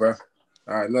touch. You too, bro.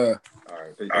 All right, love. All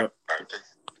right, peace. All right.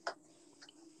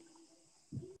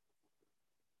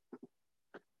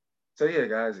 So yeah,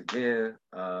 guys, again,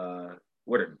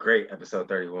 what a great episode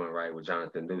 31, right, with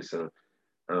Jonathan Newsome.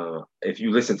 If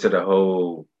you listen to the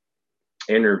whole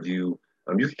interview,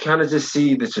 you can kind of just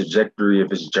see the trajectory of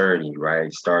his journey,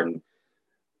 right? Starting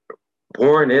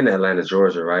born in Atlanta,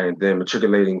 Georgia, right, and then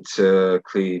matriculating to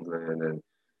Cleveland and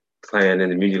playing in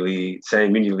the muni league,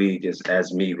 same muni league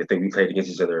as me. I think we played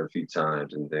against each other a few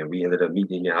times, and then we ended up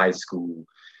meeting in high school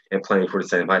and playing for the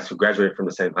same high school. Graduated from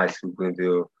the same high school,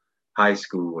 Glenville High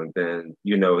School, and then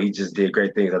he just did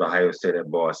great things at Ohio State at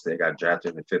Ball State. Got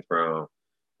drafted in the 5th round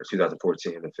of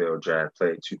 2014 in the field draft.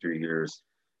 Played 2-3 years.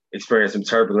 Experienced some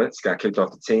turbulence. Got kicked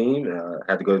off the team.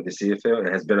 Had to go to the CFL, and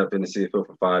has been up in the CFL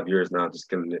for 5 years now, just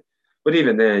killing it. But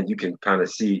even then, you can kind of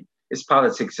see it's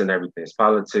politics and everything. It's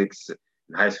politics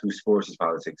in high school sports. It's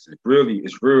politics. It's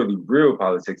really real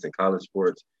politics in college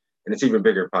sports, and it's even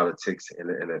bigger politics in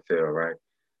the NFL, right?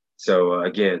 So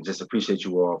again, just appreciate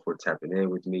you all for tapping in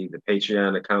with me. The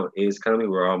Patreon account is coming.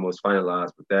 We're almost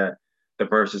finalized with that. The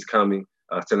verse is coming,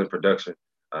 still in production.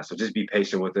 So just be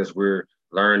patient with us. We're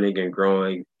learning and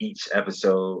growing each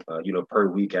episode, per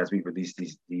week as we release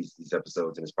these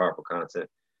episodes and this powerful content.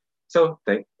 So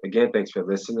thanks for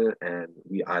listening, and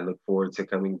I look forward to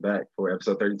coming back for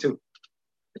episode 32.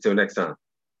 Until next time,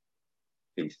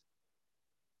 peace.